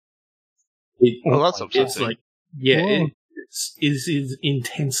 Well, that's upsetting. It's like, yeah, Whoa. it is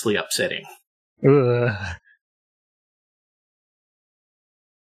intensely upsetting.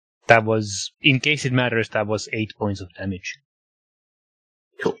 That was, in case it matters, that was 8 points of damage.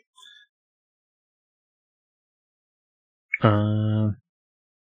 Cool.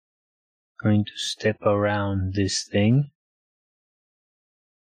 going to step around this thing.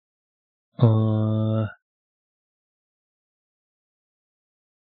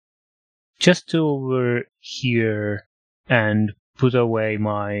 Just over here and put away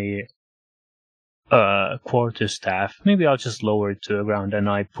my quarterstaff. Maybe I'll just lower it to the ground and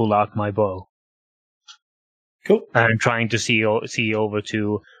I pull out my bow. Cool. I'm trying to see over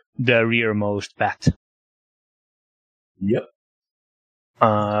to the rearmost bat. Yep.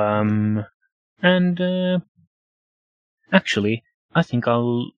 Actually, I think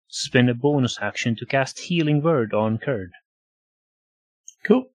I'll spend a bonus action to cast Healing Word on Kurd.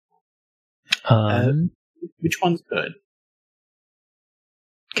 Cool. Which one's good?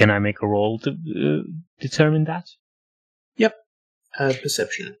 Can I make a roll to determine that? Yep.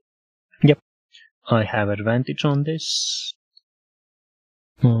 Perception. Yep. I have advantage on this.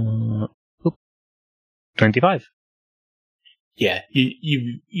 25. Yeah,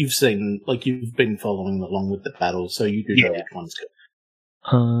 you've seen, like, you've been following along with the battle, so you do know which one's good.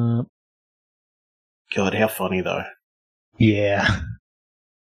 God, how funny though. Yeah.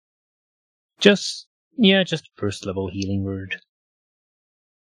 Just first level Healing Word.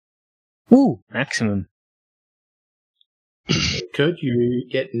 Ooh, maximum. Could you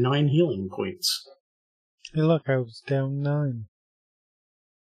get 9 healing points? Hey, look, I was down 9.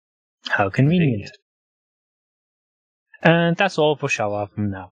 How convenient. And that's all for Shawa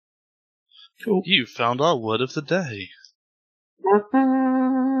from now. Cool. You found our word of the day.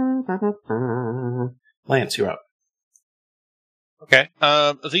 Lance, you're up. Okay.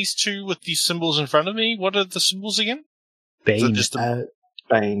 Are these two with these symbols in front of me? What are the symbols again? Is it Bane. just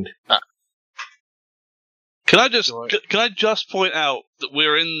Baned. Can I just point out that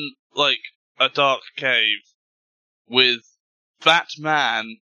we're in like a dark cave with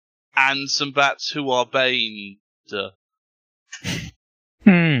Batman and some bats who are Bane.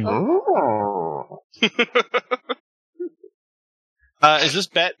 Is this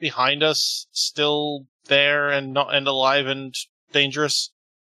bat behind us still there and alive and dangerous?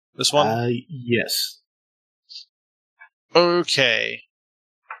 This one? Yes. Okay.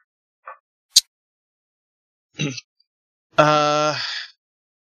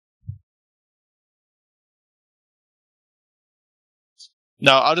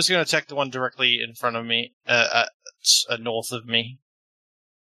 No, I'm just going to attack the one directly in front of me, north of me.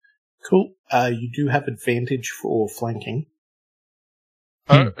 Cool. You do have advantage for flanking,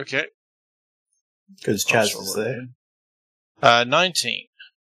 Oh, okay. because Chaz is there. 19.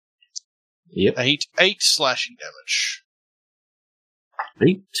 Yep. 8 slashing damage.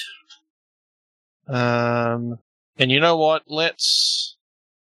 8. And you know what? Let's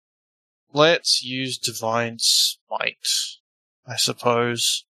use Divine Smite, I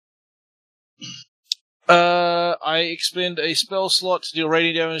suppose. I expend a spell slot to deal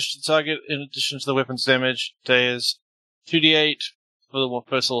radiant damage to the target in addition to the weapon's damage. There's 2d8 for the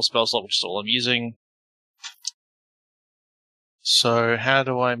first level spell slot, which is all I'm using. So how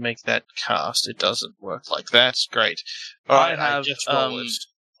do I make that cast? It doesn't work like that. Great. Alright, I just roll it.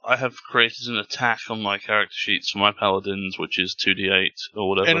 I have created an attack on my character sheets for my paladins, which is 2d8 or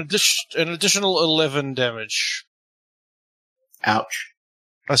whatever. An additional 11 damage. Ouch.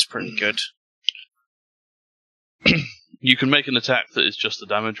 That's pretty good. You can make an attack that is just a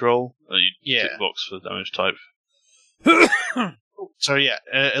damage roll. You tick box for damage type. So yeah,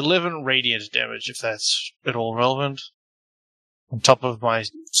 11 radiant damage, if that's at all relevant. On top of my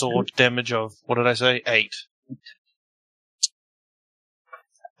sword damage of, what did I say? 8.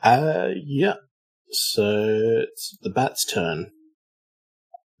 Yeah. So it's the bat's turn.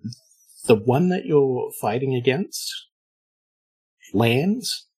 The one that you're fighting against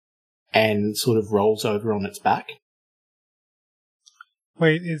lands and sort of rolls over on its back.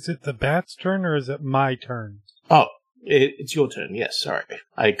 Wait, is it the bat's turn or is it my turn? Oh, it's your turn. Yes, sorry.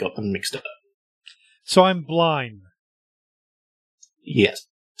 I got them mixed up. So I'm blind. Yes.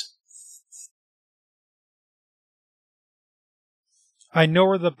 I know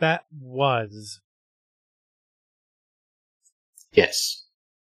where the bat was. Yes.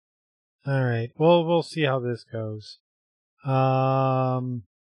 Alright, well, we'll see how this goes.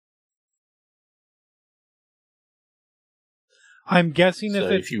 I'm guessing So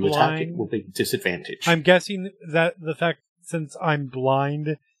if it's if you blind, attack, it will be disadvantage. I'm guessing that the fact, since I'm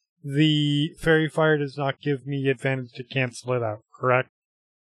blind, the fairy fire does not give me advantage to cancel it out, correct?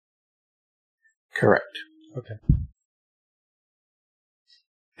 Correct. Okay.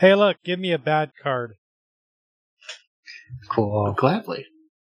 Hey, look, give me a bad card. Cool. Gladly.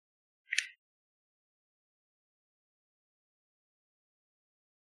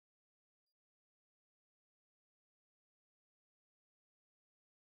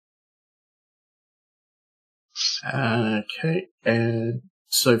 Okay, and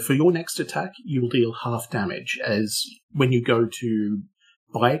so for your next attack, you'll deal half damage, as when you go to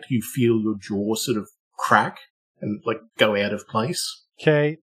bite, you feel your jaw sort of crack and like go out of place.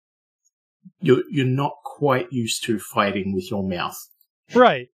 Okay. You're not quite used to fighting with your mouth.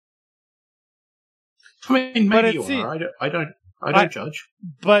 Right. I mean, But maybe it's you are. I don't judge.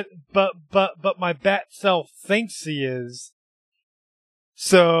 But my bat self thinks he is.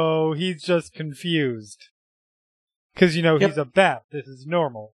 So he's just confused. Because, he's a bat. This is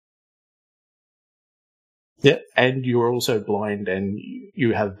normal. Yeah, and you're also blind and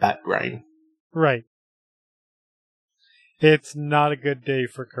you have bat brain. Right. It's not a good day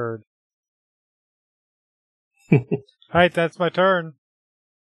for Kurd. Alright, that's my turn.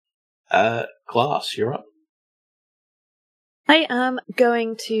 Glass, you're up. I am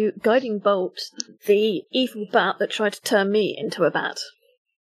going to Guiding Bolt the evil bat that tried to turn me into a bat.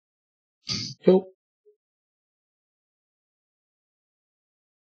 Cool.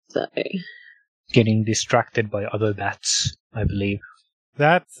 So, Getting distracted by other bats, I believe.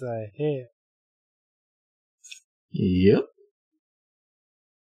 That's a hit. Yep.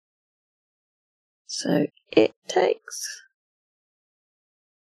 so it takes...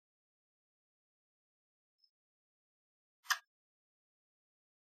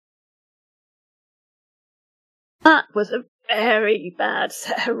 That was a very bad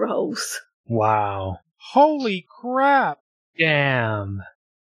set of rolls. Wow. Holy crap! Damn.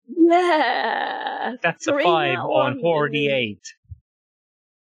 Yeah! That's a 3 5 out on one. 48.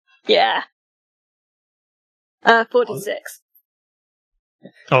 Yeah. 46.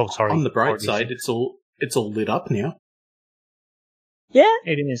 Oh, sorry. On the bright 46. side, it's all lit up now. Yeah,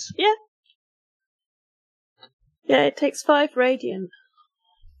 It is. yeah, it takes 5 radiant.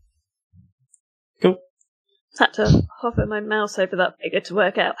 Cool. Had to hover my mouse over that figure to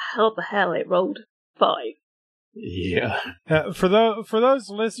work out how the hell it rolled 5. Yeah. For those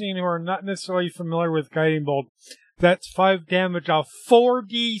listening who are not necessarily familiar with Guiding Bolt, that's 5 damage off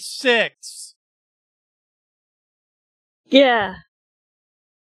 4d6. Yeah.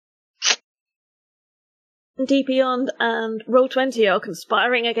 D Beyond and Roll20 are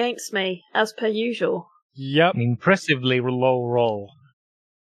conspiring against me, as per usual. Yep. An impressively low roll.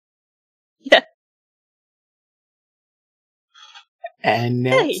 Yeah. And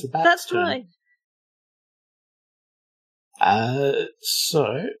now Hey, it's the bat's that's turn. fine.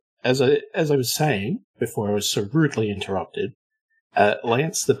 So, as I was saying before I was so rudely interrupted,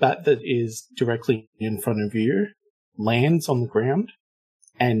 Lance, the bat that is directly in front of you, lands on the ground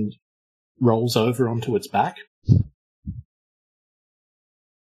and rolls over onto its back.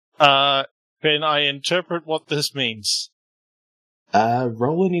 Can I interpret what this means?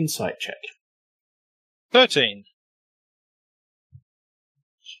 Roll an insight check. 13.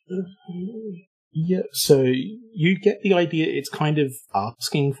 Yeah, so you get the idea it's kind of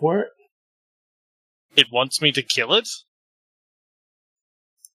asking for it. It wants me to kill it?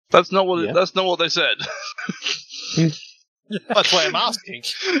 That's not what Yeah. that's not what they said. That's why I'm asking.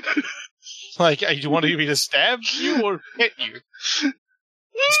 Like, do you want me to stab you or hit you?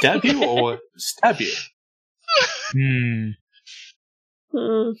 Stab you or stab you? Hmm.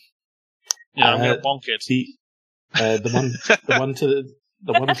 Hmm. Yeah, I'm gonna bonk it.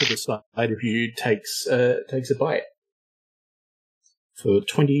 The one to the side of you takes a bite for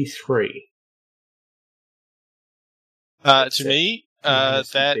 23. To me, Minus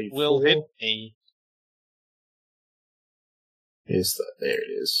that D4. will hit me. Is that there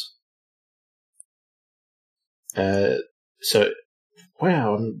it is? So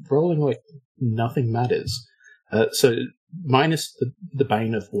wow, I'm rolling like nothing matters. So minus the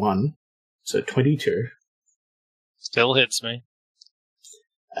bane of 1, so 22. Still hits me.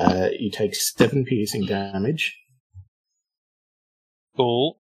 You take 7 piercing damage.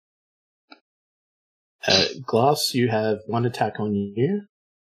 Cool. Glass, you have 1 attack on you.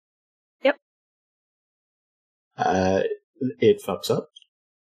 Yep. It fucks up.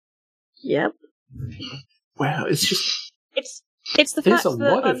 Yep. Wow, it's just It's the there's fact a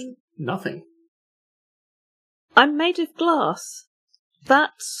that lot of nothing. I'm made of glass.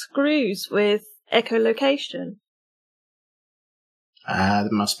 That screws with echolocation.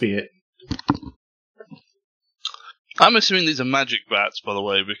 That must be it. I'm assuming these are magic bats, by the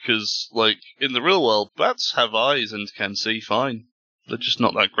way, because, like, in the real world, bats have eyes and can see fine. They're just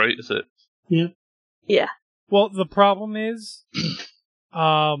not that great at it. Yeah. Yeah. Well, the problem is,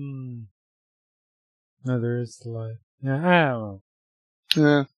 no, there is the light. Yeah, I don't know.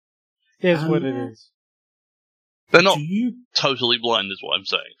 Yeah. It's what it Yeah. is. They're not Do you? totally blind, is what I'm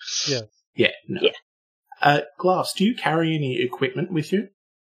saying. Yes. Yeah. No. Yeah. Glass, do you carry any equipment with you?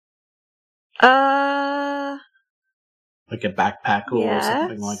 like a backpack or Yes.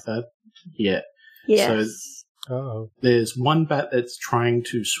 something like that. Yeah. Yes. Uh-oh. There's one bat that's trying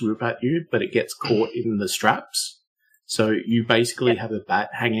to swoop at you, but it gets caught in the straps. So you basically have a bat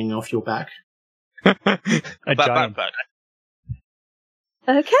hanging off your back. A That giant. backpack.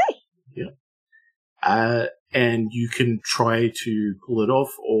 Okay. And you can try to pull it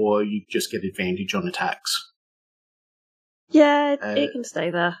off, or you just get advantage on attacks. Yeah, Uh, it can stay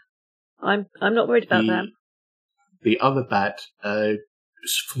there. I'm not worried about them. The other bat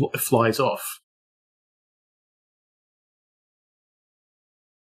flies off.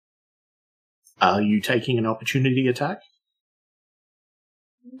 Are you taking an opportunity attack?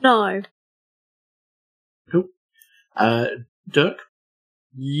 No. Cool. Dirk,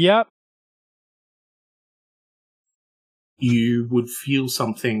 Yep. you would feel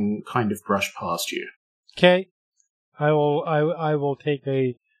something kind of brush past you. Okay. I will take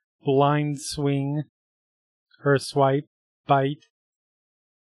a blind swing or swipe bite.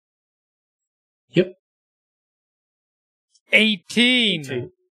 Yep.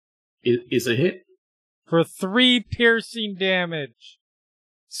 18 Is a hit. for 3 piercing damage.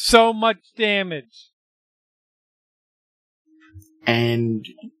 So much damage. And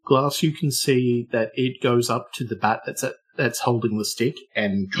Glass, you can see that it goes up to the bat that's holding the stick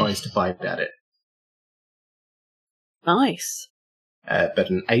and tries to bite at it. Nice. But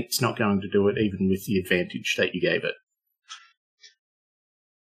an 8's not going to do it, even with the advantage that you gave it.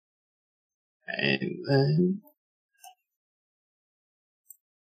 And then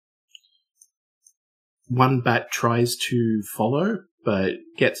one bat tries to follow, but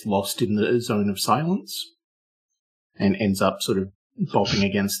gets lost in the zone of silence and ends up sort of bopping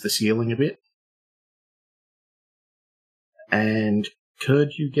against the ceiling a bit. And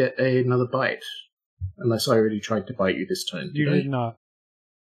could you get another bite? Unless I already tried to bite you this turn. You I? did not.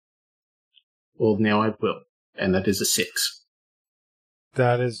 Well, now I will. And that is a 6.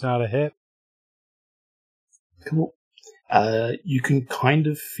 That is not a hit. Cool. You can kind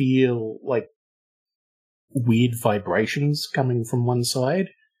of feel like weird vibrations coming from one side,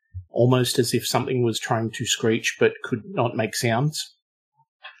 almost as if something was trying to screech but could not make sounds.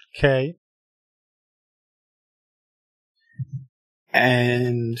 Okay.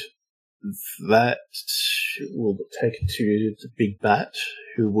 And that will take it to the big bat,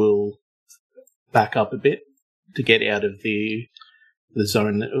 who will back up a bit to get out of the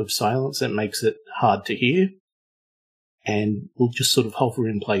zone of silence that makes it hard to hear, and will just sort of hover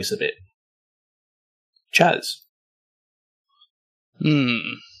in place a bit. Chaz.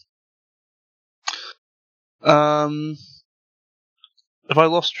 Have I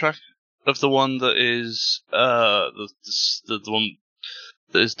lost track of the one that is the one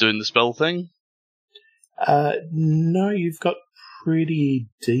that is doing the spell thing? No, you've got pretty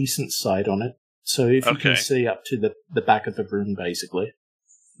decent sight on it. So if you can Okay. see up to the back of the room, basically.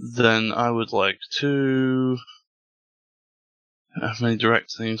 Then I would like to have many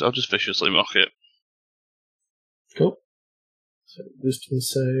direct things. I'll just viciously mock it. Cool. So wisdom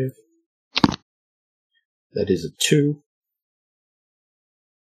save. That is a 2.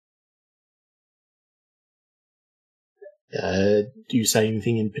 Do you say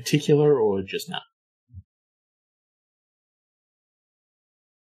anything in particular, or just not?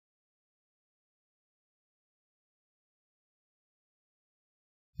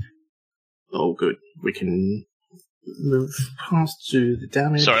 Oh, good. We can move past to the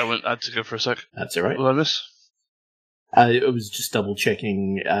damage. Sorry, I had to go for a sec. That's all right. What did I miss? I was just double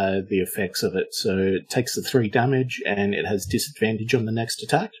checking the effects of it. So it takes the 3 damage, and it has disadvantage on the next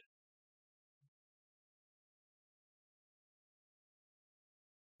attack.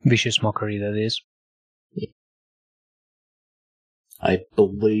 Vicious mockery, that is. I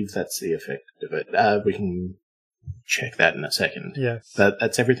believe that's the effect of it. We can check that in a second. Yes.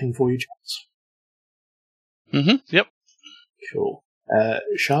 That's everything for you, Charles. Yep. Cool.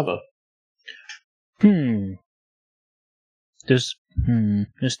 Shava. There's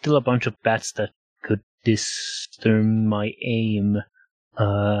still a bunch of bats that could disturb my aim.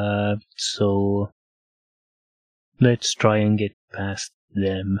 So let's try and get past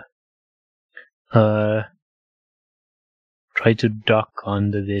them. Try to duck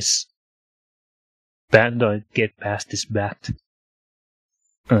under this bat, get past this bat.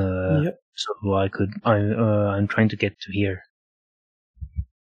 Yep. So I'm trying to get to here.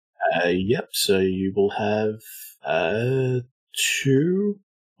 Yep. So you will have 2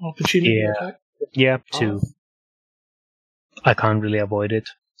 opportunity Yeah. attack. Yeah, 2. I can't really avoid it.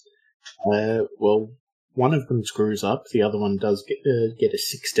 Well, one of them screws up. The other one does get a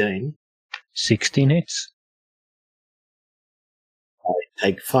 16. 16 hits.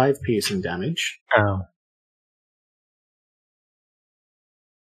 Take 5 piercing damage. Oh.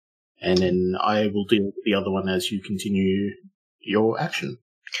 And then I will deal with the other one as you continue your action.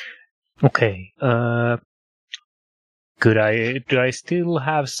 Okay. Do I still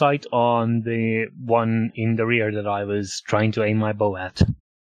have sight on the one in the rear that I was trying to aim my bow at?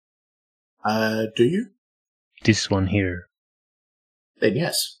 Do you? This one here. Then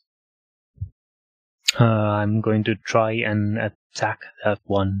yes. I'm going to try and attack that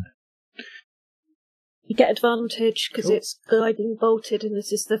one. You get advantage because Cool. it's guiding bolted, and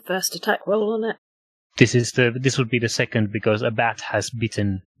this is the first attack roll on it. This would be the second because a bat has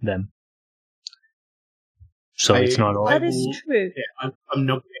bitten them. So it's not all. That is true. Yeah, I'm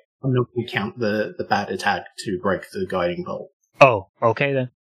not going to count the bat attack to break the guiding bolt. Oh, okay then.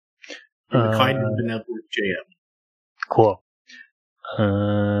 I'm a kind of benevolent GM. Cool.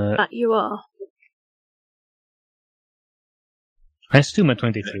 That you are. I assume a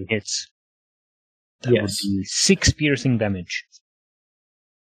 23 hits. That would Yes. be 6 piercing damage.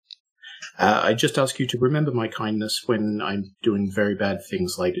 I just ask you to remember my kindness when I'm doing very bad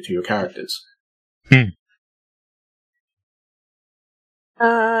things later to your characters.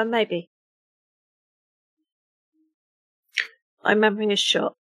 Maybe. My memory is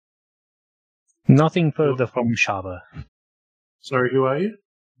shot. Nothing further from Shaba. Sorry, who are you?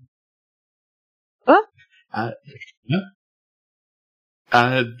 What? No.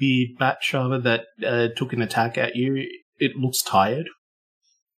 The bat Shava that took an attack at you, it looks tired,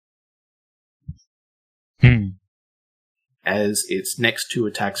 as its next 2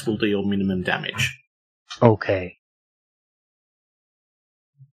 attacks will deal minimum damage. Okay.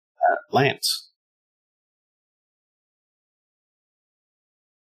 Lance.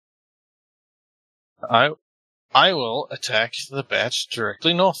 I will attack the bat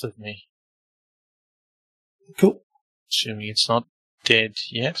directly north of me, Cool. assuming it's not dead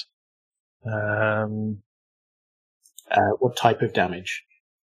yet. What type of damage?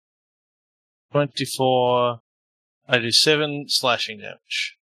 24. I do 7 slashing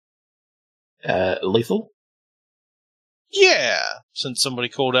damage. Lethal? Yeah, since somebody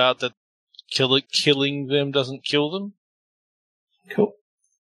called out that killing them doesn't kill them. Cool.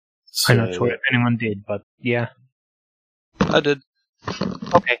 I'm not sure if anyone did, but yeah. I did.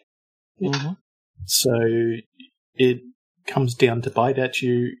 Okay. Mm-hmm. So it comes down to bite at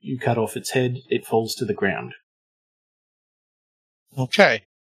you, you cut off its head, it falls to the ground. Okay.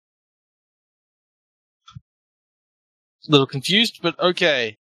 A little confused, but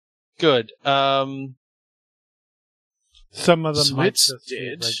okay. Good. Some of them So might it's just be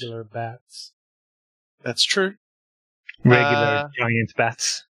dead. regular bats. That's true. Regular giant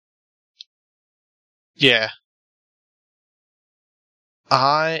bats. Yeah.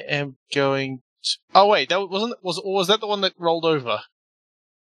 I am going to... Oh wait, that was that the one that rolled over?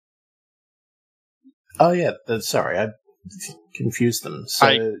 Oh yeah, sorry, I confused them.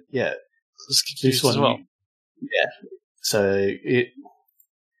 So yeah, I was confused this one, as well. So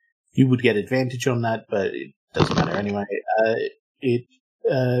you would get advantage on that, but it doesn't matter anyway. It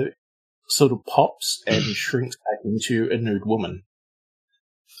sort of pops and shrinks back into a nude woman.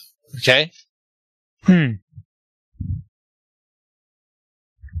 Okay.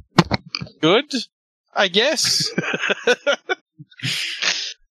 Good, I guess.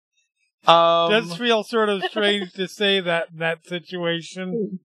 Does feel sort of strange to say that in that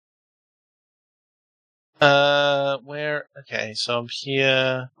situation. Where? Okay, so I'm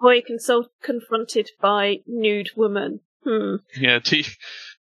here. Boy confronted by nude woman. Yeah,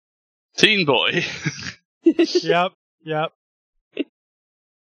 teen boy. Yep.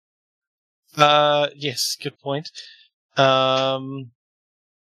 Yes, good point.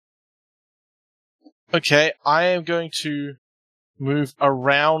 Okay, I am going to move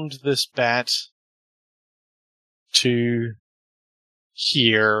around this bat to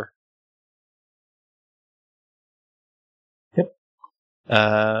here. Yep.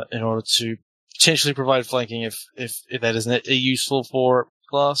 In order to potentially provide flanking if that isn't useful for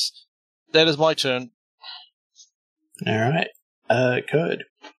class. That is my turn. Alright. Good.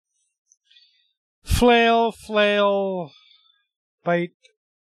 Flail, bite,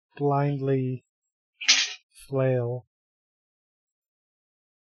 blindly, flail.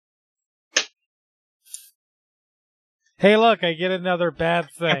 Hey, look, I get another bad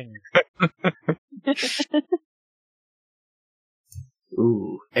thing.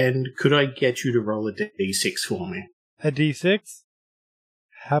 Ooh. And could I get you to roll a d6 for me? A d6?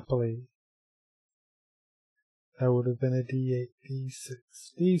 Happily. That would have been a d8,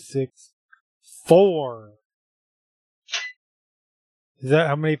 d6. 4. Is that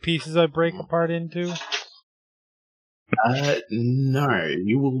how many pieces I break apart into? No.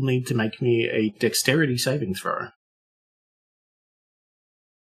 You will need to make me a dexterity saving throw.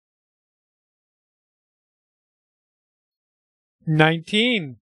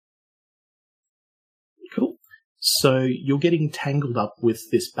 19. Cool. So you're getting tangled up with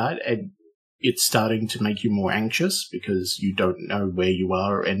this bat, and it's starting to make you more anxious because you don't know where you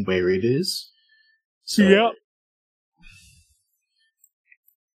are and where it is. So, Yep.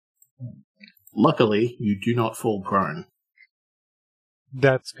 luckily, you do not fall prone.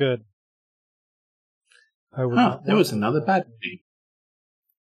 That's good. I would not There want was to. another bat.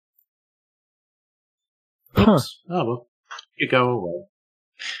 Huh. Oops. Oh, well. You go away.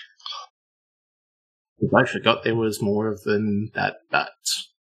 I forgot there was more than that bat.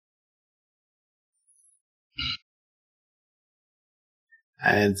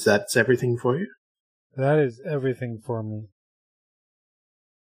 And that's everything for you? That is everything for me.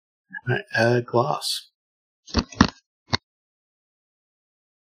 Right, Glass.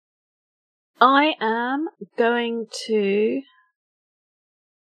 I am going to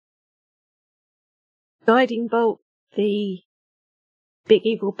guiding bolt the big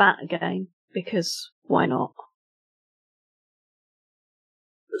evil bat again, because why not?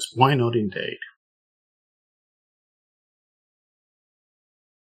 Because why not indeed?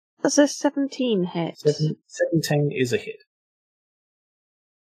 Does a 17 hit? 17 is a hit.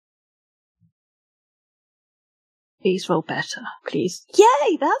 Please roll better, please.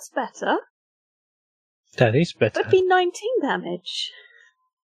 Yay, that's better. That is better. That'd be 19 damage.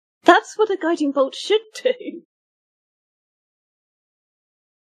 That's what a guiding bolt should do.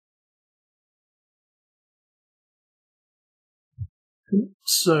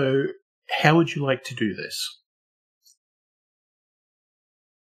 So, how would you like to do this?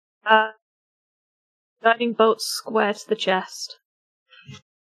 Guiding bolt square to the chest.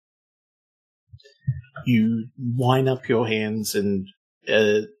 You line up your hands and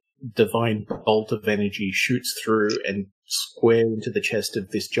a divine bolt of energy shoots through and square into the chest of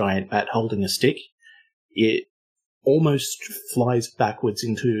this giant bat holding a stick. It almost flies backwards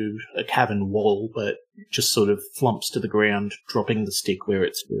into a cavern wall, but just sort of flumps to the ground, dropping the stick where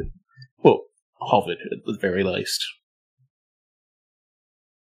it stood. Well, hovered at the very least.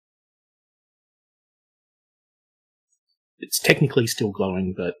 It's technically still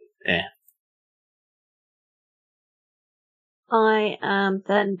glowing, but I am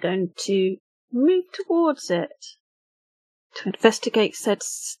then going to move towards it to investigate said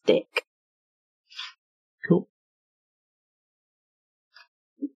stick. Cool.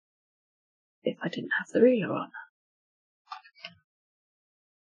 If I didn't have the ruler on.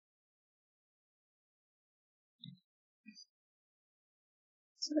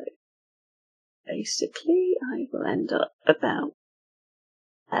 So, basically, I will end up about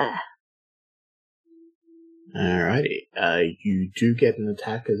there. Alrighty. You do get an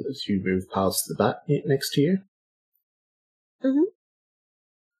attack as you move past the bat next to you. Mhm.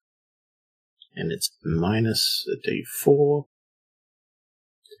 And it's minus a d4.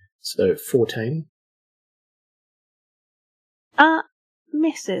 So 14.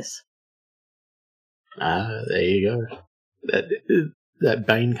 Misses. There you go. That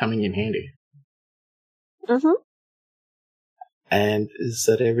Bane coming in handy. Mhm. And is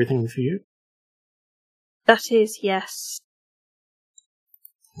that everything for you? That is yes.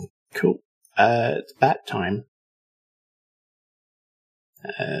 Cool. It's bat time.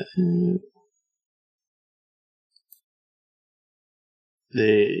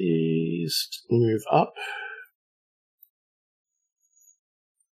 These move up.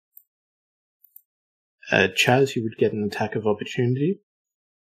 Chaz, you would get an attack of opportunity.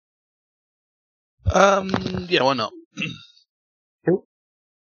 Yeah, why not? Cool.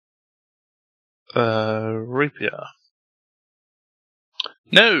 Rapier.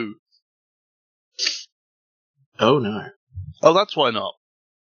 No! Oh no. Oh, that's why not.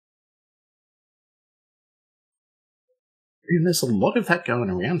 Man, there's a lot of that going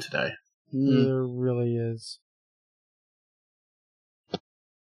around today. There really is.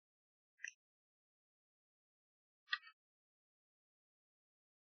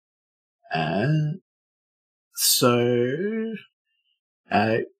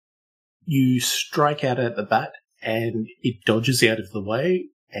 You strike out at the bat, and it dodges out of the way,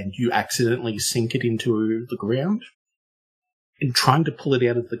 and you accidentally sink it into the ground. In trying to pull it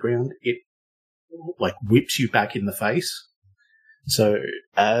out of the ground, it whips you back in the face. So,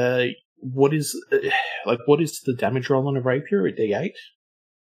 what is the damage roll on a rapier? A d8?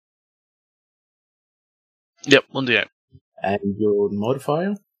 Yep, 1d8. And your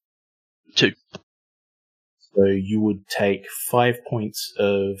modifier? 2. So you would take 5 points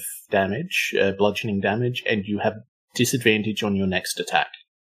of damage, bludgeoning damage, and you have disadvantage on your next attack.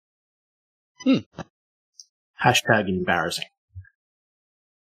 Hashtag embarrassing.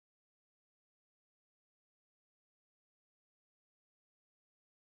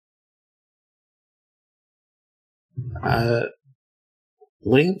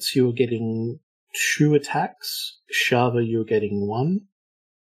 Lance, you're getting 2 attacks. Shava, you're getting 1.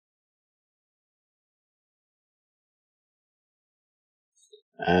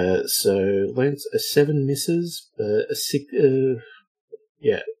 So Lance, a 7 misses, a 16.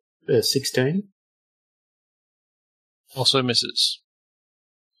 Also misses.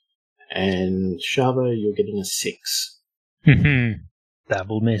 And Shava, you're getting a 6. That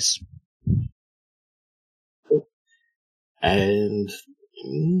will miss. And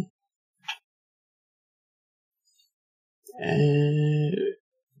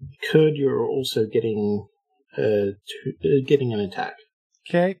Kurd, you're also getting getting an attack,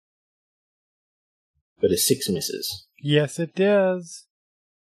 Okay. but a 6 misses. Yes, it does.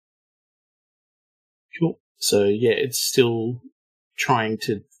 Cool. So yeah, it's still trying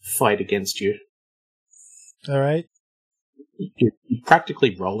to fight against you. All right. You're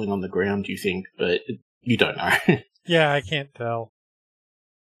practically rolling on the ground, you think, but you don't know. Yeah, I can't tell.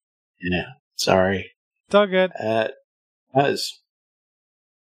 Yeah, sorry. It's all good. Buzz.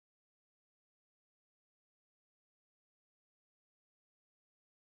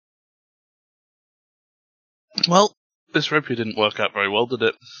 Well, this rapier didn't work out very well, did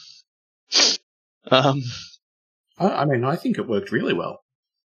it? I mean, I think it worked really well.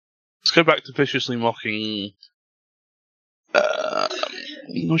 Let's go back to viciously mocking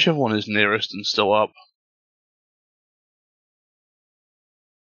whichever one is nearest and still up.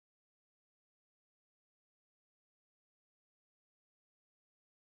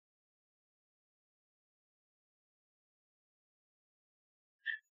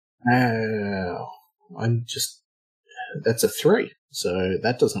 That's a 3, so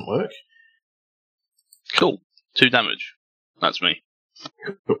that doesn't work. Cool. 2 damage. That's me.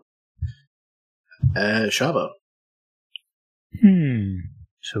 Shava.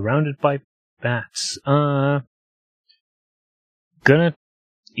 Surrounded by bats. Gonna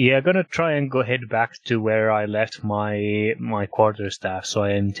try and go head back to where I left my quarterstaff, so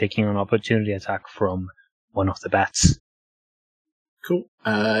I am taking an opportunity attack from one of the bats. Cool.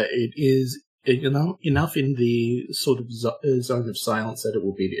 It is enough in the sort of zone of silence that it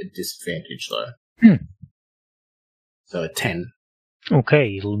will be a disadvantage, though. So a 10.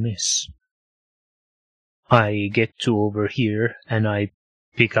 Okay, it'll miss. I get to over here, and I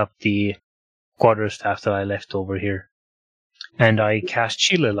pick up the quarterstaff that I left over here. And I cast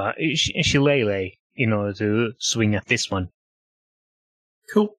Shillelagh in order to swing at this one.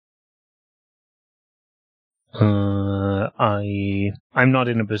 Cool. I'm not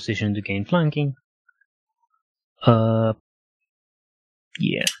in a position to gain flanking. Yeah.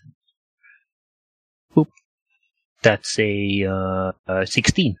 Boop. That's a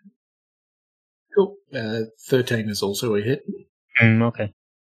 16. Cool. 13 is also a hit. Okay.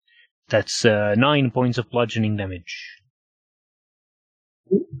 That's 9 points of bludgeoning damage.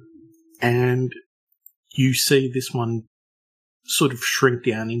 And you see this one sort of shrink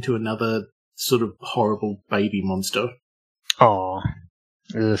down into another sort of horrible baby monster. Aww.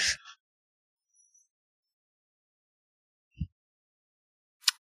 Ugh.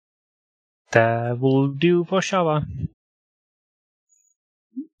 That will do for Shava.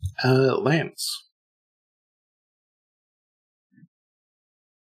 Lance.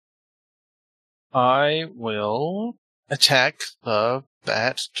 I will attack the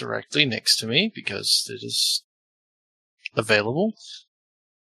bat directly next to me because it is available.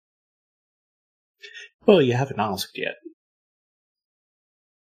 Well, you haven't asked yet.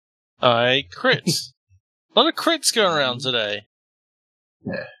 I crit. A lot of crits going around today.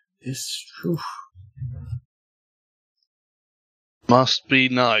 Yeah. It's true. Must be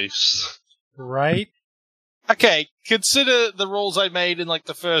nice. Right? Okay, consider the rolls I made in like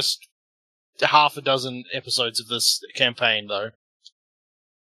the first half a dozen episodes of this campaign, though.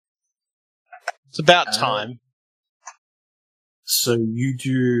 It's about time. So you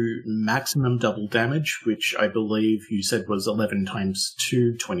do maximum double damage, which I believe you said was 11 times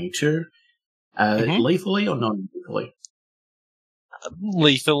 2, 22. Lethally or non-lethally?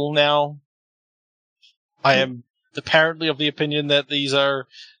 Lethal now. I am apparently of the opinion that these are,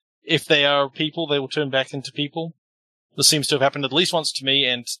 if they are people, they will turn back into people. This seems to have happened at least once to me,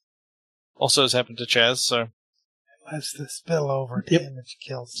 and also has happened to Chaz, so. Lets the spillover Yep. damage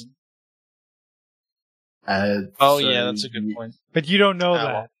kills him. Yeah, that's a good point. But you don't know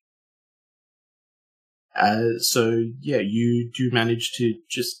Ow. that. So yeah, you do manage to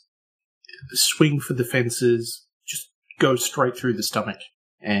just swing for the fences, just go straight through the stomach,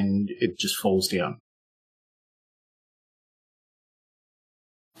 and it just falls down.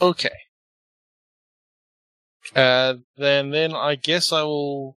 Okay. Then I guess I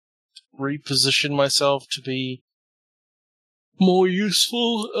will reposition myself to be more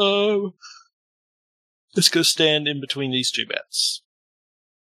useful. Let's go stand in between these two bats.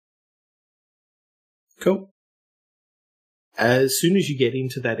 Cool. As soon as you get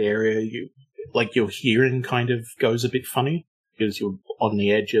into that area, your hearing kind of goes a bit funny because you're on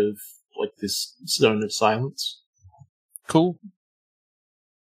the edge of like this zone of silence. Cool.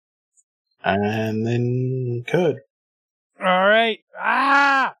 And then Curd. All right.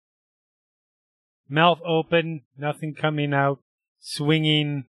 Ah! Mouth open, nothing coming out,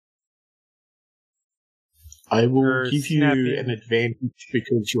 swinging. I will Or give you snapping. an advantage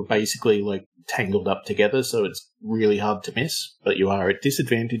because you're basically like tangled up together, so it's really hard to miss. But you are at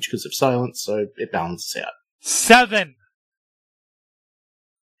disadvantage because of silence, so it balances out. 7.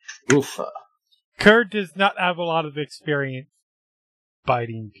 Oof. Kurt does not have a lot of experience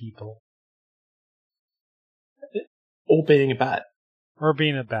biting people Or being a bat. or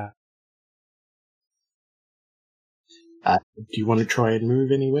being a bat. Do you want to try and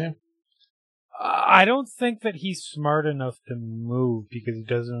move anywhere? I don't think that he's smart enough to move because he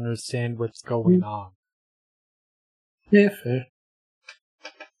doesn't understand what's going on. Yeah, fair.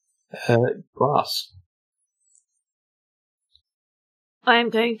 Glass. I am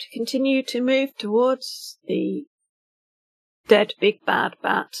going to continue to move towards the dead big bad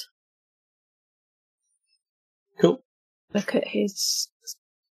bat. Cool. Look at his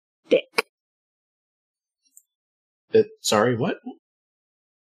stick. Sorry, what?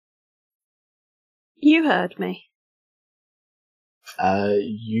 You heard me.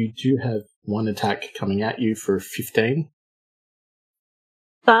 You do have one attack coming at you for 15.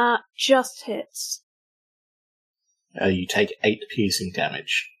 That just hits. You take 8 piercing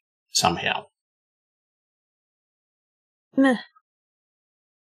damage. Somehow. Meh.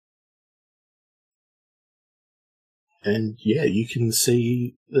 And yeah, you can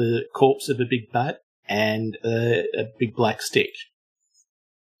see the corpse of a big bat and a big black stick.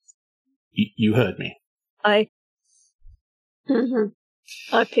 You heard me. I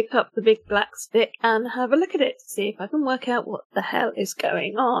pick up the big black stick and have a look at it to see if I can work out what the hell is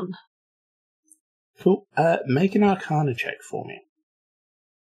going on. Cool. Make an Arcana check for me.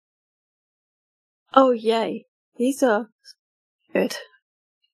 Oh, yay. These are good.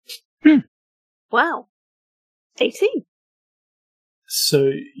 Wow. 18.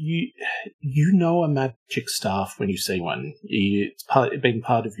 So you know a magic staff when you see one. It's been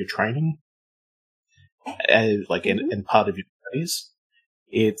part of your training, and part of your studies.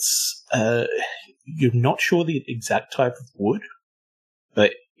 It's you're not sure the exact type of wood,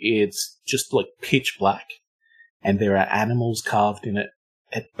 but it's just like pitch black, and there are animals carved in it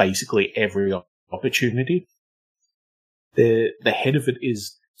at basically every opportunity. The head of it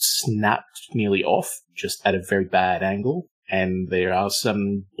is snapped nearly off, just at a very bad angle. And there are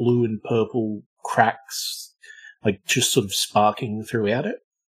some blue and purple cracks, like just sort of sparking throughout it.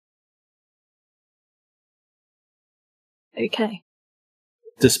 Okay.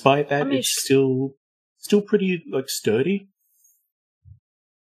 Despite that, I mean, it's still pretty like sturdy.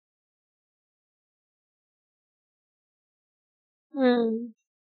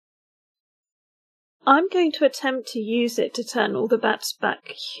 I'm going to attempt to use it to turn all the bats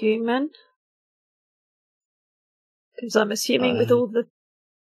back human. Because I'm assuming with all the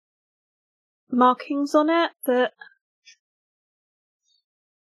markings on it that...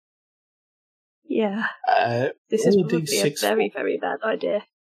 Yeah. This is all probably a D6 very, very bad idea.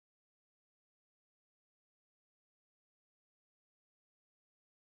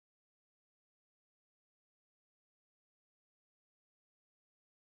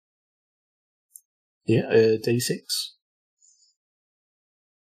 Yeah, D6.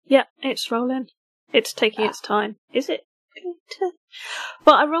 Yeah, it's rolling. It's taking its time. Is it going to...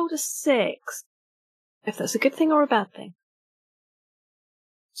 Well, I rolled a 6. If that's a good thing or a bad thing.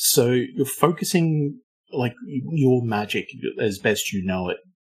 So you're focusing like your magic as best you know it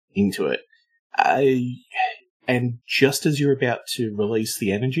into it. And just as you're about to release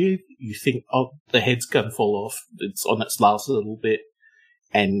the energy, you think, oh, the head's going to fall off. It's on its last little bit,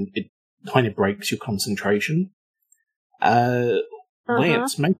 and it kind of breaks your concentration.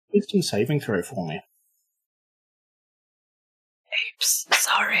 Lance, make a wisdom saving throw for me. Oops,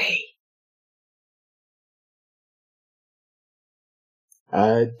 sorry.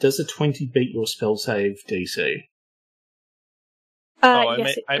 Does a 20 beat your spell save DC?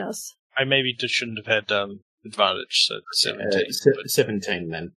 Yes, it does. I maybe just shouldn't have had advantage, so 17. 17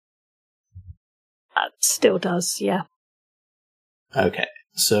 then. That still does, yeah. Okay,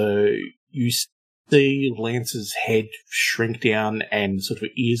 so you see Lance's head shrink down and sort of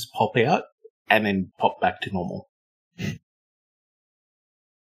ears pop out, and then pop back to normal.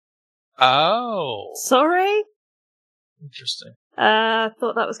 Oh. Sorry? Interesting.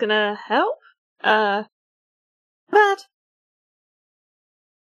 Thought that was gonna help. Bad.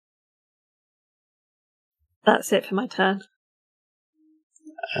 That's it for my turn.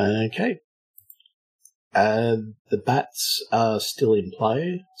 Okay. The bats are still in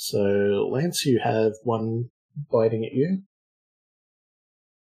play, so Lance, you have one biting at you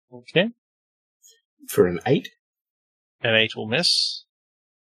Okay. for an 8. An 8 will miss.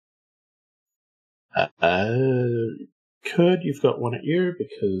 Curd, you've got one at you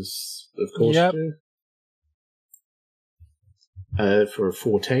because, of course, Yep. you do. For a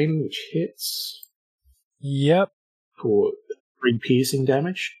 14, which hits Yep. for 3 piercing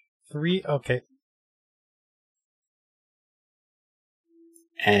damage. 3. Okay.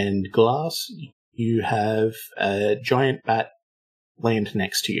 And Glass, you have a giant bat land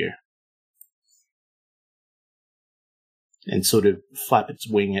next to you and sort of flap its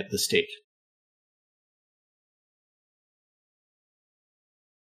wing at the stick.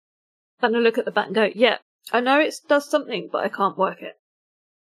 I'm gonna look at the bat and go, yeah, I know it does something, but I can't work it.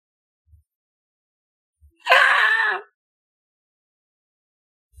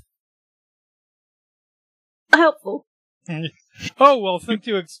 Helpful. Oh, well, since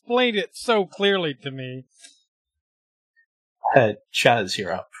you explained it so clearly to me. Chaz,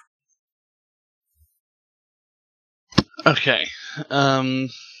 you're up. Okay.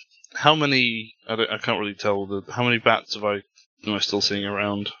 How many? I can't really tell. How many bats am I still seeing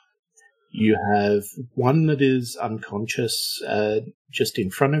around? You have one that is unconscious just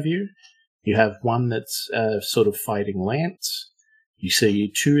in front of you. You have one that's sort of fighting Lance. You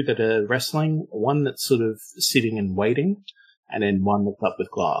see 2 that are wrestling, one that's sort of sitting and waiting, and then one that's up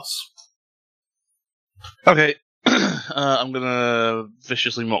with Glass. Okay. I'm gonna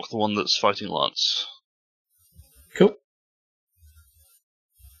viciously mock the one that's fighting Lance. Cool.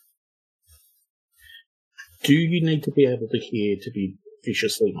 Do you need to be able to hear to be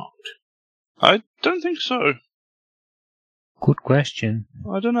viciously mocked? I don't think so. Good question.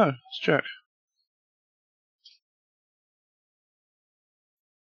 I don't know. Let's check.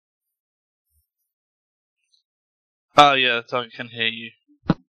 Oh yeah, the target can hear you.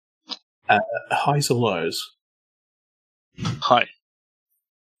 Highs or lows? Hi.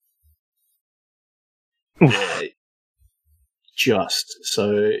 Yeah, just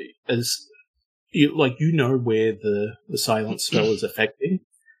so as you know where the silence spell is affecting,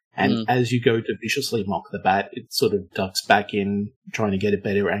 and as you go to viciously mock the bat, it sort of ducks back in, trying to get a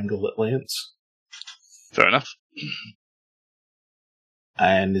better angle at Lance. Fair enough.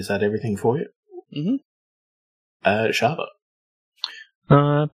 And is that everything for you? Mm-hmm. Shava.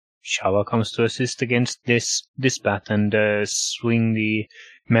 Shava comes to assist against this bat and swing the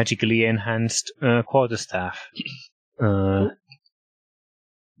magically enhanced quarterstaff. For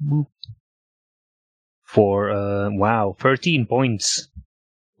 13 points.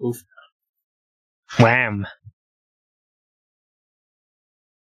 Oof. Wham!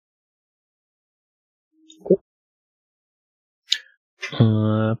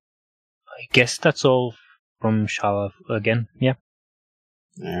 I guess that's all from Shava again. Yeah.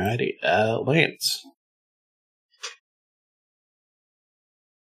 Alrighty. Lance.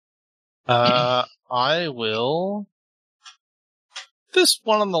 I will. This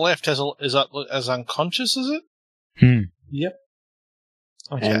one on the left is up as unconscious, is it? Yep.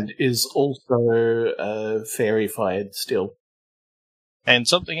 Okay. And is also fairy-fired still. And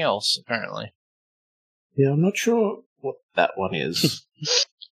something else, apparently. Yeah, I'm not sure what that one is.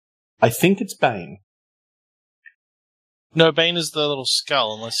 I think it's Bane. No, Bane is the little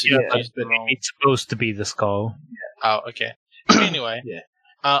skull, unless you Yeah, used the wrong. It's supposed to be the skull. Oh, okay. Anyway, Yeah.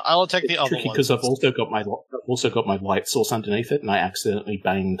 I'll attack the other Tricky one. because I've also got my light source underneath it, and I accidentally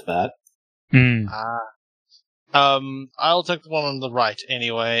banged that. I'll take the one on the right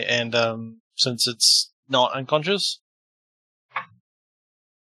anyway, and since it's not unconscious,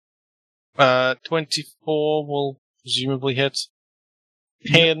 24 will presumably hit.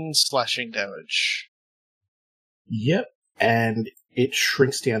 10 slashing damage. Yep, and it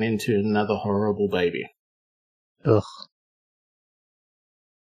shrinks down into another horrible baby. Ugh.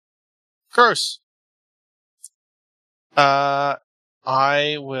 Gross. I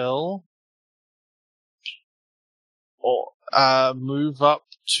will move up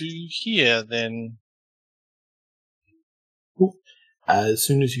to here then. As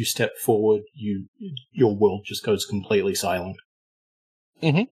soon as you step forward, your world just goes completely silent.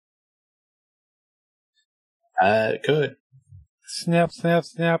 Mm-hmm. Good. Snap, snap,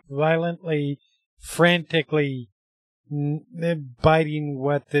 snap, violently, frantically, biting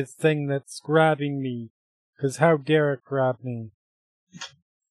what this thing that's grabbing me. Because how dare it grab me?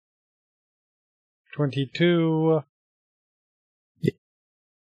 22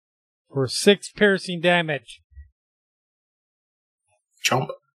 for 6 piercing damage. Chomp.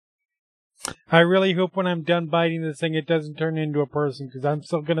 I really hope when I'm done biting this thing, it doesn't turn into a person, because I'm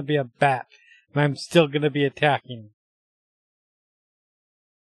still going to be a bat, and I'm still going to be attacking.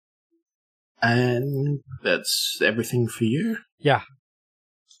 And that's everything for you? Yeah.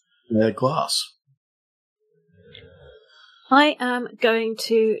 Glass. I am going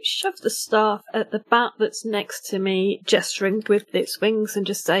to shove the staff at the bat that's next to me, gesturing with its wings, and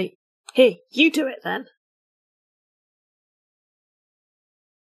just say, "Here, you do it then."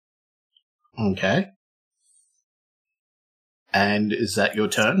 Okay. And is that your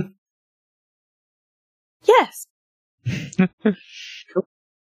turn? Yes.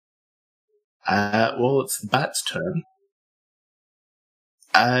 Well, it's the bat's turn.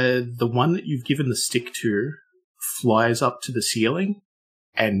 The one that you've given the stick to flies up to the ceiling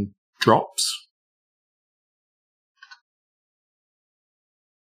and drops.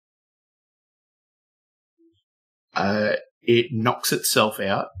 It knocks itself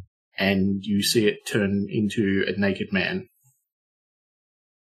out, and you see it turn into a naked man.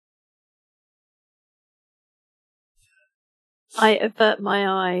 I avert my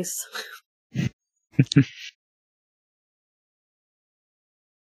eyes.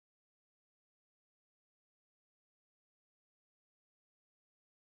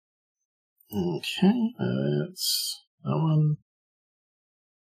 Okay, that's that one.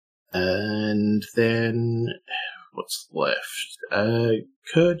 And then, what's left?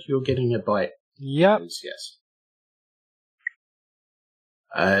 Kurt, you're getting a bite. Yep. Yes.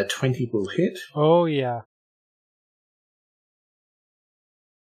 20 will hit. Oh, yeah.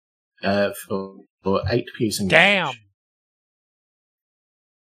 For 8 piercing Damn! damage.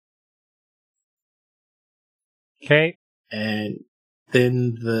 Okay. And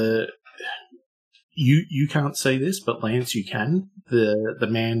then you can't say this, but Lance, you can. The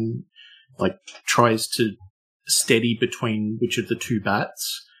man tries to steady between which of the two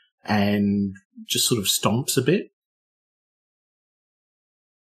bats and just sort of stomps a bit.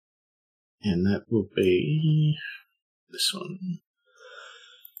 And that will be this one.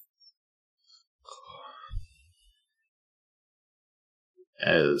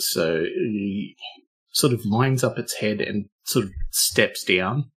 So he sort of lines up its head and sort of steps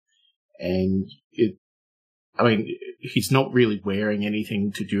down, and he's not really wearing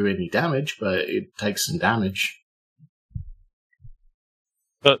anything to do any damage, but it takes some damage.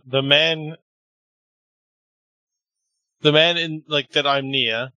 But the man in that I'm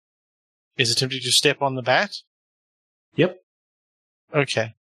near is attempting to step on the bat? Yep.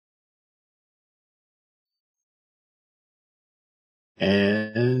 Okay.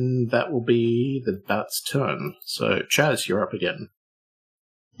 And that will be the bat's turn. So, Chaz, you're up again.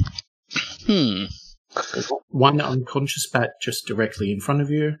 There's one unconscious bat just directly in front of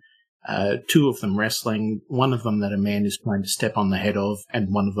you, 2 of them wrestling, one of them that a man is trying to step on the head of,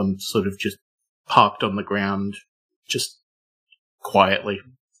 and one of them sort of just parked on the ground, just quietly.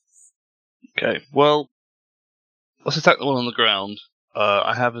 Okay, well, let's attack the one on the ground.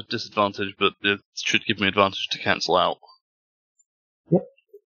 I have a disadvantage, but it should give me advantage to cancel out. Yep.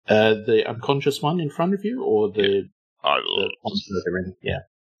 The unconscious one in front of you, or the one further in? Yeah.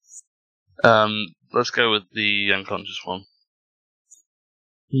 Let's go with the unconscious one.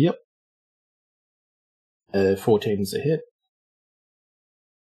 Yep. 14's a hit.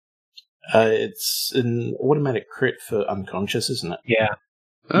 It's an automatic crit for unconscious, isn't it? Yeah.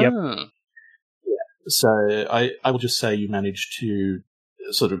 Yep. Ah. So I will just say you managed to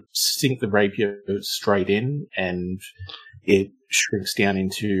sort of sink the rapier straight in, and it shrinks down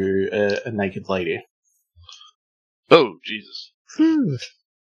into a naked lady. Oh, Jesus.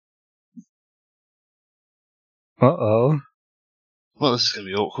 Uh-oh. Well, this is going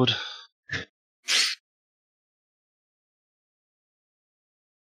to be awkward.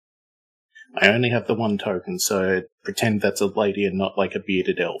 I only have the one token, so pretend that's a lady and not like a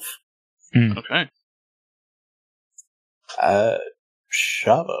bearded elf. Okay.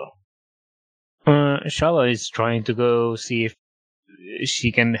 Shava. Shala is trying to go see if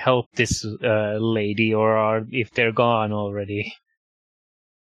she can help this lady, or if they're gone already.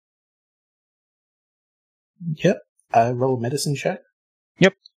 Yep. Roll a medicine check.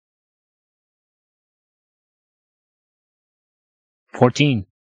 Yep. 14.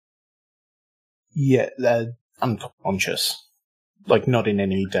 Yeah, unconscious. Like, not in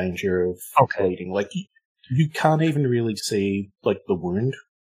any danger of bleeding. Like, you can't even really see, like, the wound.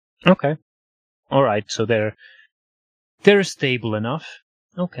 Okay. Alright, so they're stable enough.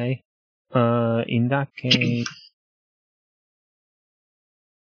 Okay. In that case...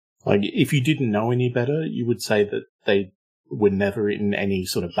 Like, if you didn't know any better, you would say that they were never in any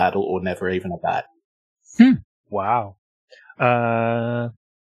sort of battle or never even a bat. Wow.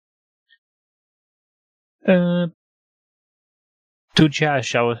 To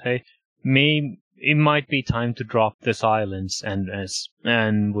Jash, I would say, it might be time to drop the silence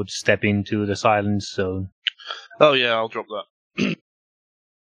and would step into the silence zone. Oh yeah, I'll drop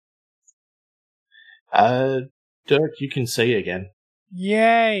that. Dirk, you can see again.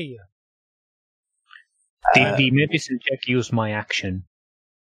 Yay! Did the medicine check use my action?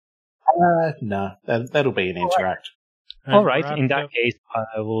 No, that'll be an interact. All right. In that case,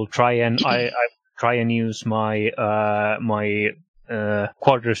 I will try and try and use my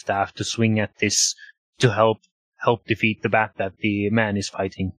quarterstaff to swing at this to help defeat the bat that the man is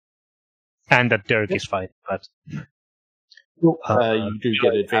fighting, and that Dirk is fighting. But you do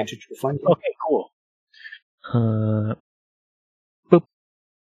get advantage for flanking. Okay, cool. Boop.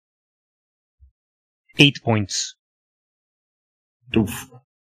 8 points. Doof.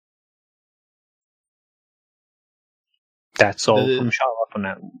 That's all from Charlotte for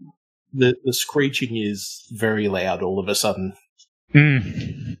now. The screeching is very loud all of a sudden.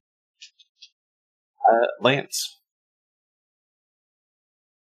 Lance.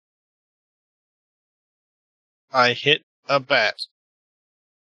 I hit a bat.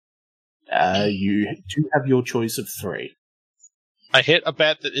 You do have your choice of 3. I hit a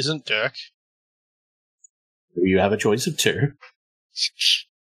bat that isn't Dirk. You have a choice of 2.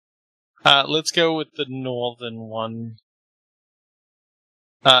 Let's go with the northern one.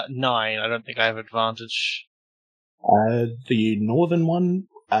 9. I don't think I have advantage. The northern one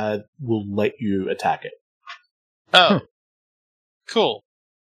will let you attack it. Oh, cool.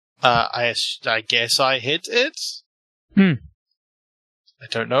 I guess I hit it. I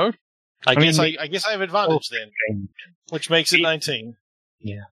don't know. I guess I have advantage then, which makes it 19.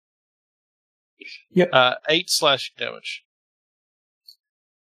 Yeah. Yep. 8 slashing damage.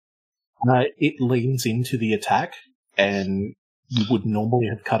 It leans into the attack, and you would normally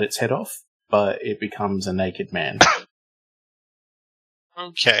have cut its head off, but it becomes a naked man.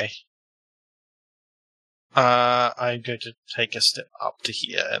 Okay. I'm going to take a step up to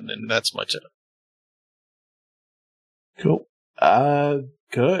here, and then that's my turn. Cool.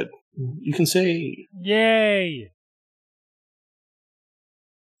 Good. You can see. Yay!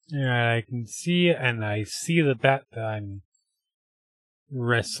 Yeah, I can see it, and I see the bat that I'm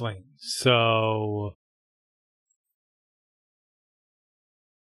wrestling. So,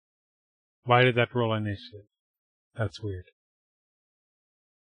 why did that roll initiative? That's weird.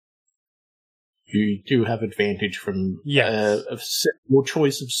 You do have advantage from your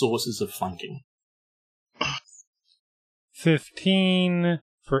choice of sources of flanking. 15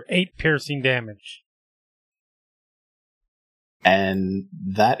 for 8 piercing damage. And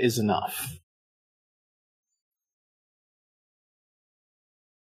that is enough.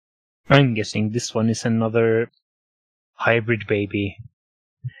 I'm guessing this one is another hybrid baby.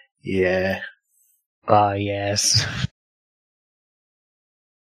 Yeah. Ah, yes.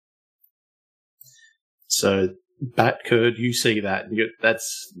 So, Batcurd, you see that.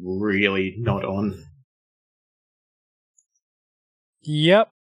 That's really not on. Yep.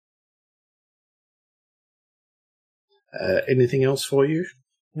 Anything else for you?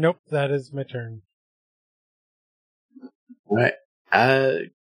 Nope, that is my turn. Right. I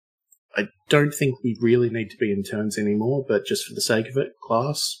don't think we really need to be in turns anymore, but just for the sake of it,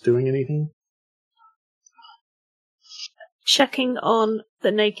 class, doing anything? Checking on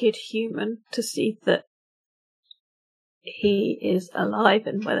the naked human to see that he is alive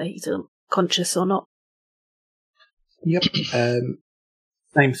and whether he's unconscious or not. Yep.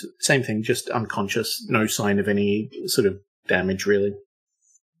 Same thing, just unconscious. No sign of any sort of damage, really.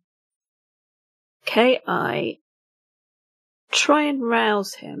 Okay, I try and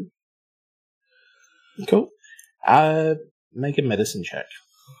rouse him. Cool. Make a medicine check.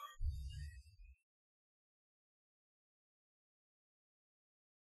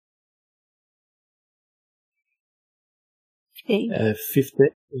 He 50.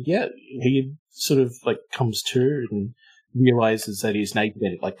 Yeah, he sort of like comes to and realizes that he's naked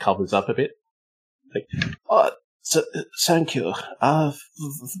and it like covers up a bit. Like, oh, thank you.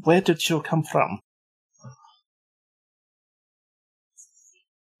 Where did you come from?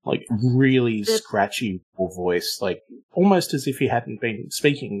 Like really scratchy voice, like almost as if he hadn't been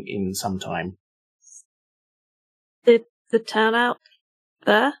speaking in some time. the town out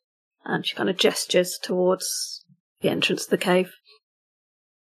there, and she kind of gestures towards the entrance to the cave.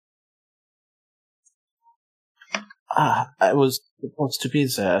 I was supposed to be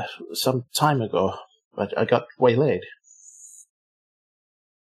there some time ago, but I got waylaid.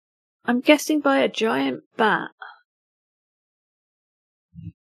 I'm guessing by a giant bat.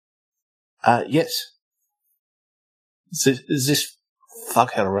 Yes. Is this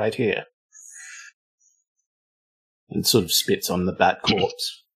fucker right here? And sort of spits on the bat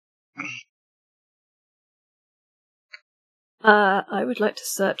corpse. I would like to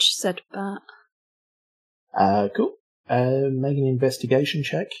search said bat. Cool. Make an investigation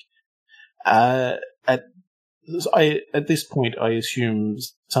check. At this point, I assume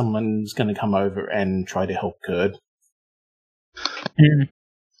someone's going to come over and try to help Kurd.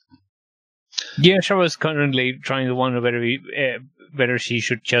 Yeah, Shava's currently trying to wonder whether she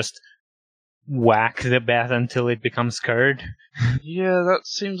should just whack the bat until it becomes Kurd. Yeah, that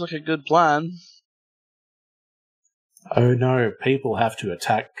seems like a good plan. Oh no, people have to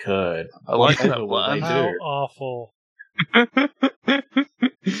attack Kurd. I like that Whatever will plan. they How do? awful.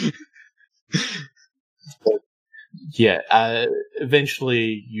 Yeah,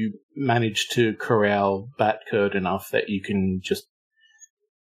 eventually you manage to corral Bat Kurd enough that you can just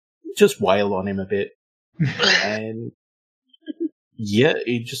wail on him a bit. And yeah,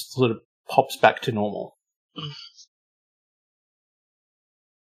 he just sort of pops back to normal.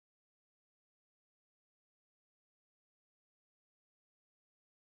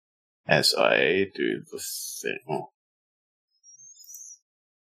 As I do the thing.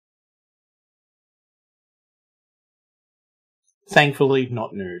 Thankfully,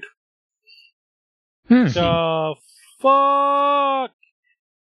 not nude. The fuck?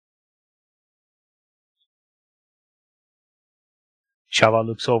 Shava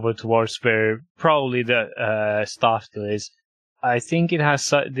looks over towards where probably the staff still is. I think it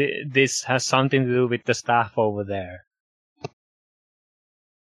has this has something to do with the staff over there.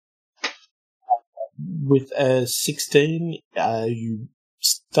 With a 16, you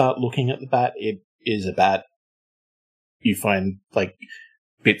start looking at the bat. It is a bat. You find, like,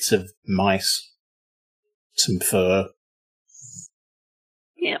 bits of mice, some fur.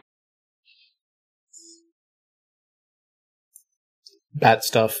 Yep. Bat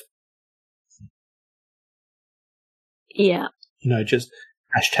stuff. Yeah. You know, just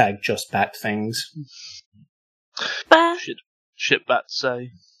hashtag just bat things. Bat. Shit bats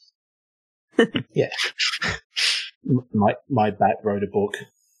say. Yeah. My bat wrote a book.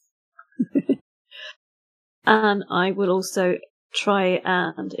 And I will also try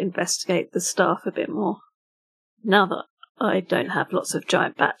and investigate the staff a bit more. Now that I don't have lots of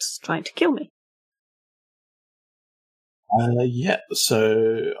giant bats trying to kill me. Yeah,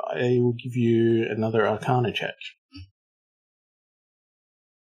 so I will give you another Arcana check.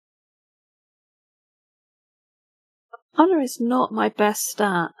 Honor is not my best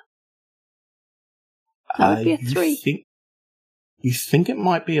stat. That would be a 3. You think it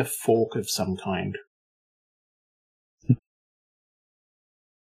might be a fork of some kind.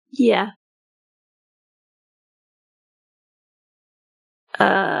 Yeah.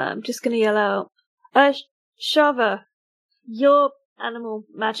 I'm just going to yell out, Shava, your animal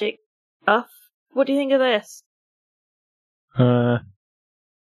magic buff. What do you think of this? Well,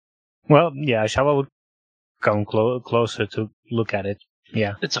 yeah, Shava would come closer to look at it.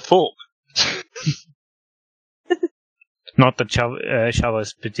 Yeah. It's a fork. Not that Shava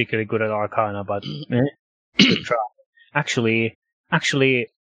is particularly good at Arcana, but good try. Actually,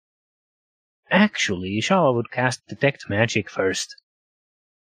 Shava would cast Detect Magic first.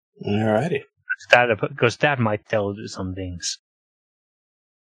 Alrighty. Because that might tell you some things.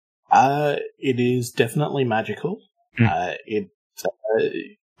 It is definitely magical. I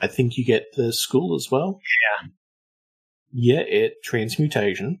think you get the school as well. Yeah. Yeah, it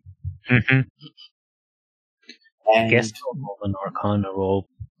transmutation. Mm-hmm. And I guess I'll roll an Arcana roll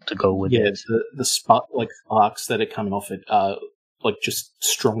to go with yeah, it. the sparks that are coming off it are like just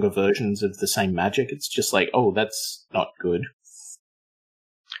stronger versions of the same magic. It's just like, oh, that's not good.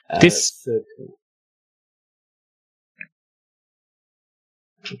 This 13.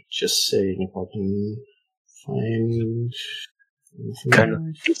 Just seeing if I can find. kind of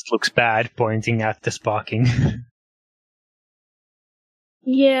this looks bad, pointing at the sparking.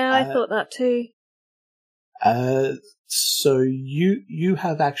 Yeah, I thought that too. So you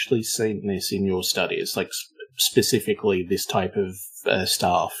have actually seen this in your studies, like specifically this type of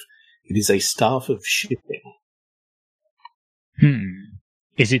staff. It is a staff of shipping.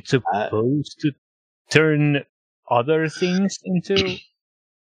 Is it supposed to turn other things into?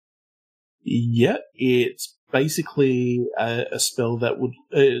 Yeah, it's basically a spell that would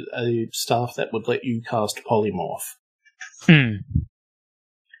a staff that would let you cast polymorph.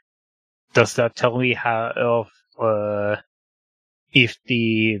 Does that tell me how if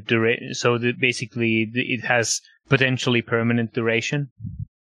the duration? So basically, it has potentially permanent duration.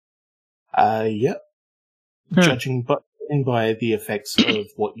 Yeah. Judging by judging by the effects of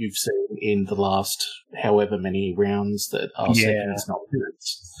what you've seen in the last however many rounds that are seconds, not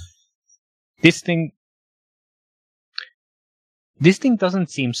minutes. This thing doesn't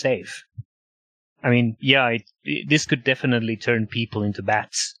seem safe. I mean, yeah, this could definitely turn people into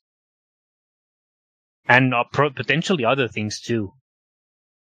bats. And potentially other things too.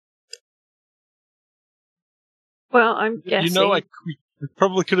 Well, I'm guessing. You know, we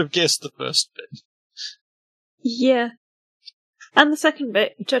probably could have guessed the first bit. Yeah. And the second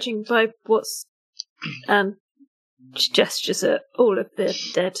bit, judging by what's gestures at all of the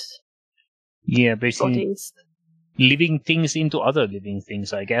dead basically bodies. Living things into other living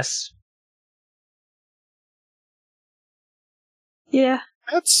things, I guess. Yeah.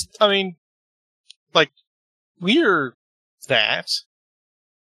 That's, I mean, like, we're that.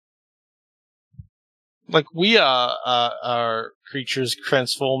 Like, we are creatures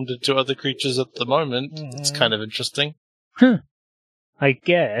transformed into other creatures at the moment. Mhm. It's kind of interesting. I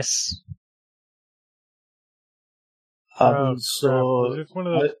guess. So, was this one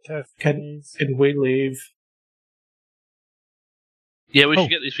of those test can we leave? Yeah, we Oh. should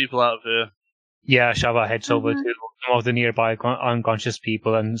get these people out of here. Yeah, Shava heads over to some of the nearby unconscious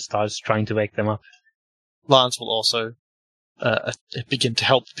people and starts trying to wake them up. Lance will also begin to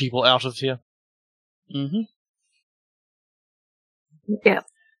help people out of here. Mm-hmm. Yeah.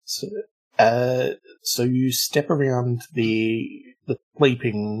 So you step around the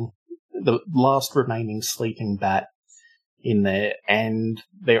last remaining sleeping bat in there, and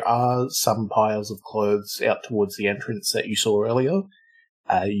there are some piles of clothes out towards the entrance that you saw earlier.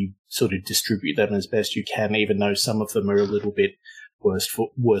 You sort of distribute them as best you can, even though some of them are a little bit worse for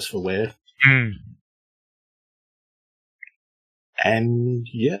wear. And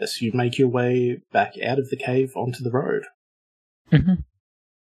yes, you make your way back out of the cave onto the road. Mm-hmm.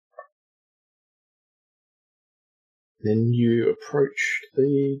 Then you approach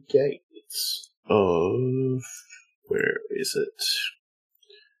the gates of... Where is it?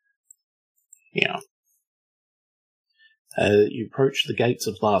 Yeah. You approach the gates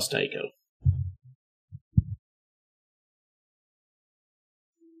of Last Acre.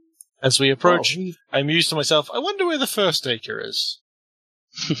 As we approach, Oh, I muse to myself, I wonder where the first acre is.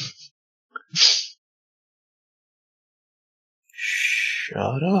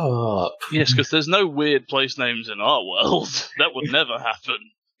 shut up. Yes, because there's no weird place names in our world. That would never happen.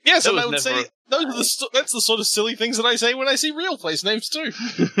 Yes, That and I was would never say that's the sort of silly things that I say when I see real place names too.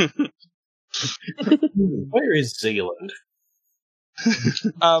 Where is Zealand?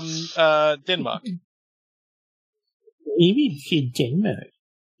 Denmark. Maybe Denmark.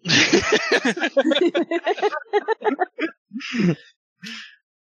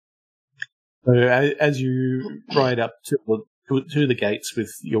 So as you ride up to the gates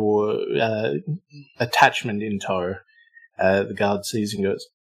with your attachment in tow, the guard sees and goes,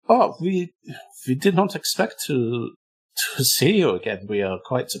 "Oh, we did not expect to see you again. We are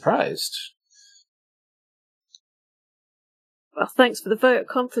quite surprised." Well, thanks for the vote of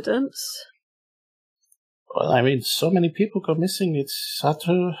confidence. Well, I mean, so many people go missing. It's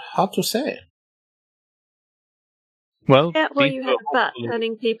hard to say. Well, Yeah, well, these you were had a bat hopefully-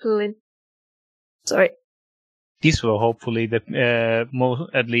 turning people in. Sorry. These were hopefully the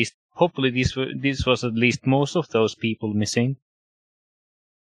most. At least, hopefully, this was at least most of those people missing.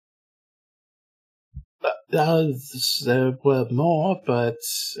 There were more, but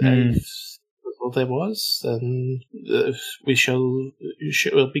if all there was, then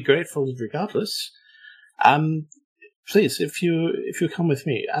we'll be grateful regardless. Please, if you come with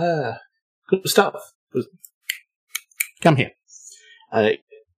me, Gustav, come here.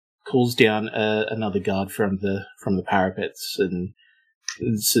 Calls down another guard from the parapets and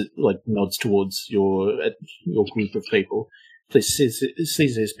nods towards your group of people. Please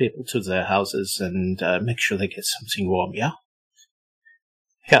seize these people to their houses and make sure they get something warm. Yeah.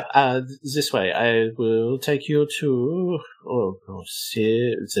 Yeah. This way, I will take you to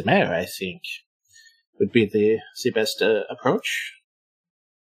the mayor. I think would be the best approach.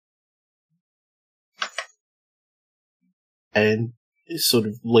 And it sort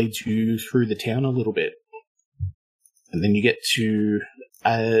of leads you through the town a little bit. And then you get to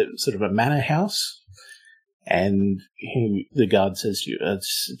sort of a manor house, and the guard says to you,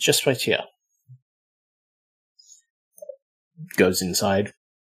 "It's just right here." Goes inside.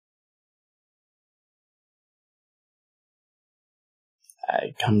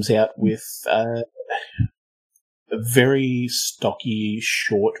 Comes out with a very stocky,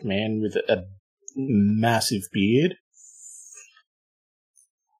 short man with a massive beard.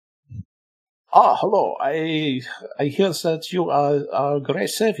 Ah, hello. I hear that you are great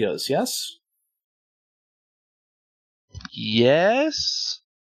saviors, yes? Yes?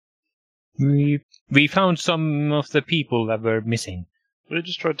 We found some of the people that were missing. We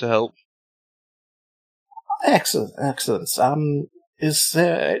just tried to help. Excellent, excellent. Is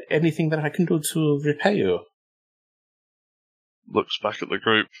there anything that I can do to repay you? Looks back at the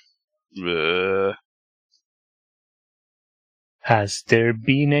group. Has there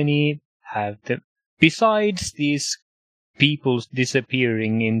been any... Besides these people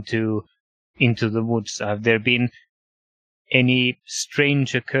disappearing into the woods, have there been any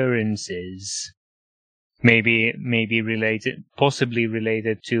strange occurrences? Maybe possibly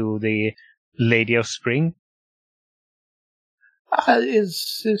related to the Lady of Spring?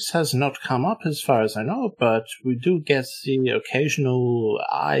 This has not come up as far as I know, but we do get the occasional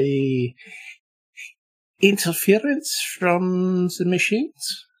interference from the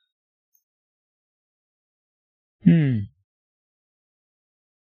machines.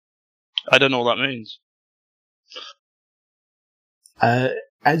 I don't know what that means.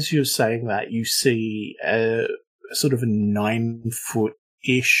 As you're saying that, you see sort of a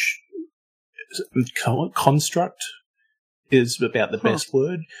 9-foot-ish construct is about the best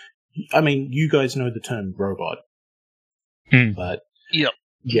word. I mean, you guys know the term robot. But Yep.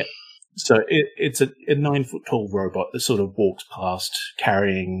 Yeah. So it's a 9-foot-tall robot that sort of walks past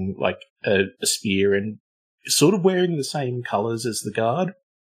carrying like a spear and sort of wearing the same colours as the guard.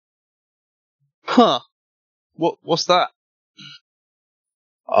 Huh. What's that?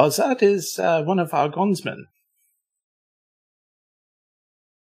 Oh, that is one of our gunsmen.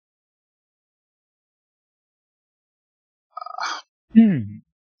 The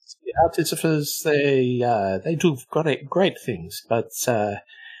artificers, they do great things, but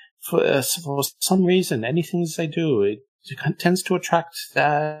for some reason, anything they do, it tends to attract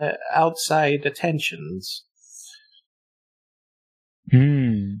outside attentions.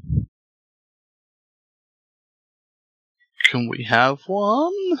 Can we have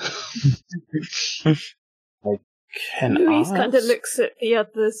one? Louise kind of looks at the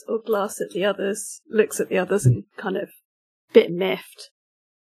others, or glass at the others, looks at the others and kind of bit miffed.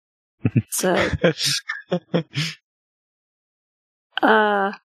 So,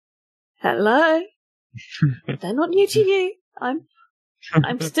 hello? They're not new to you. I'm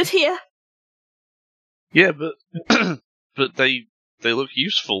stood here. Yeah, but but they look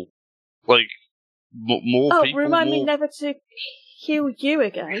useful. Like more people. Oh, remind me never to heal you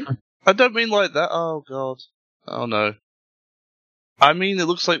again. I don't mean like that. Oh god. Oh no. I mean, it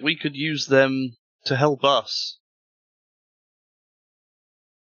looks like we could use them to help us.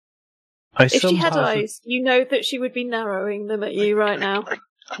 If she had eyes, you know that she would be narrowing them at you right now.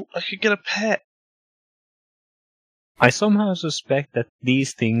 I could get a pet. I somehow suspect that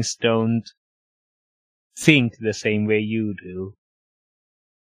these things don't think the same way you do.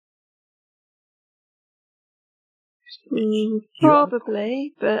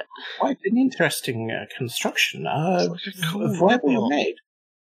 Probably, but... Quite an interesting construction. It's like a cool where were you robot. made?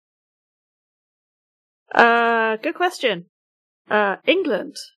 Good question.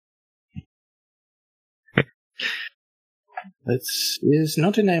 England. That is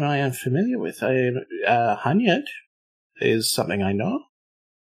not a name I am familiar with. Hanyard is something I know.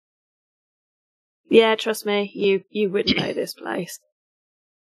 Yeah, trust me, you wouldn't know this place.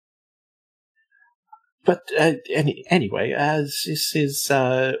 But anyway, as this is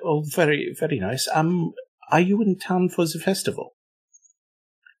all very, very nice. Are you in town for the festival?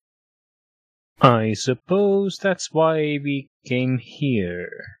 I suppose that's why we came here.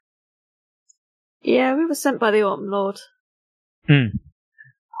 Yeah, we were sent by the Autumn Lord.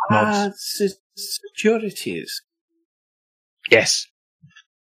 Securities. Yes.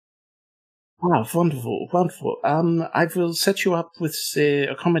 Wow, wonderful, wonderful. I will set you up with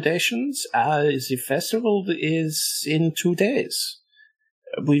the accommodations. The festival is in 2 days.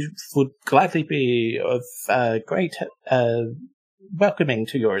 We would gladly be of great welcoming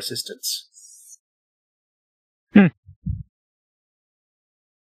to your assistance.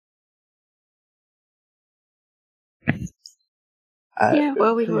 Yeah,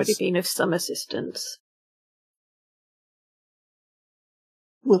 well, we've already been of some assistance.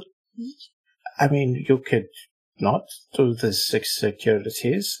 Well, I mean, you could not do the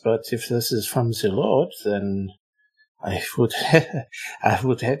securities, but if this is from the Lord, then I would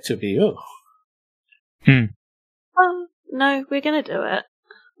have to be you. Oh, no, we're going to do it.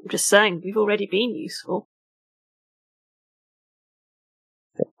 I'm just saying, we've already been useful.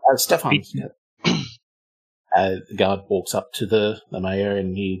 Stefan. The guard walks up to the mayor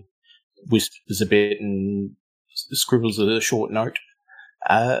and he whispers a bit and scribbles a short note.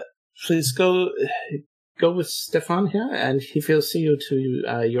 Please go with Stefan here, and he will see you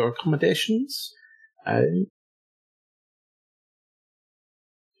to your accommodations.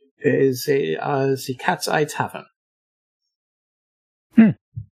 is the Cat's Eye Tavern.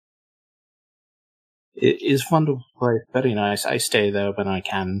 It is a wonderful place, very nice. I stay there when I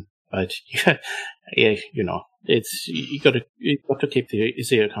can, but yeah, you know, it's you got to keep the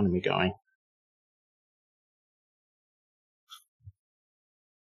economy going.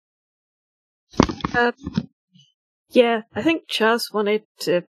 Yeah, I think Chaz wanted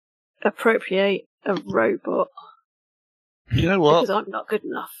to appropriate a robot You know what? because I'm not good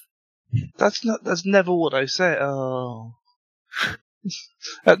enough. That's never what I said. Oh.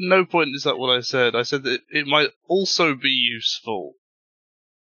 At no point is that what I said. I said that it might also be useful.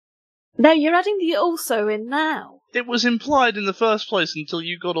 No, you're adding the also in now. It was implied in the first place until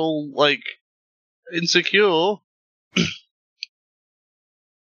you got all, like, insecure.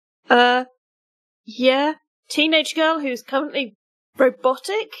 Yeah. Teenage girl who's currently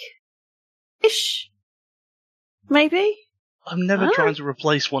robotic-ish? Maybe? I'm never Oh. trying to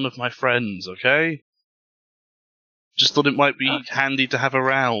replace one of my friends, okay? Just thought it might be handy to have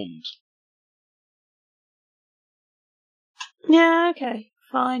around. Yeah, okay.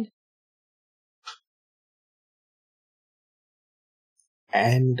 Fine.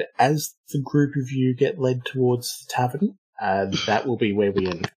 And as the group of you get led towards the tavern, that will be where we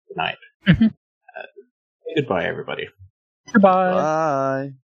end tonight. Goodbye, everybody. Goodbye.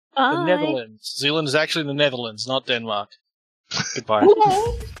 Bye. The Bye. Netherlands. Zealand is actually the Netherlands, not Denmark. Goodbye.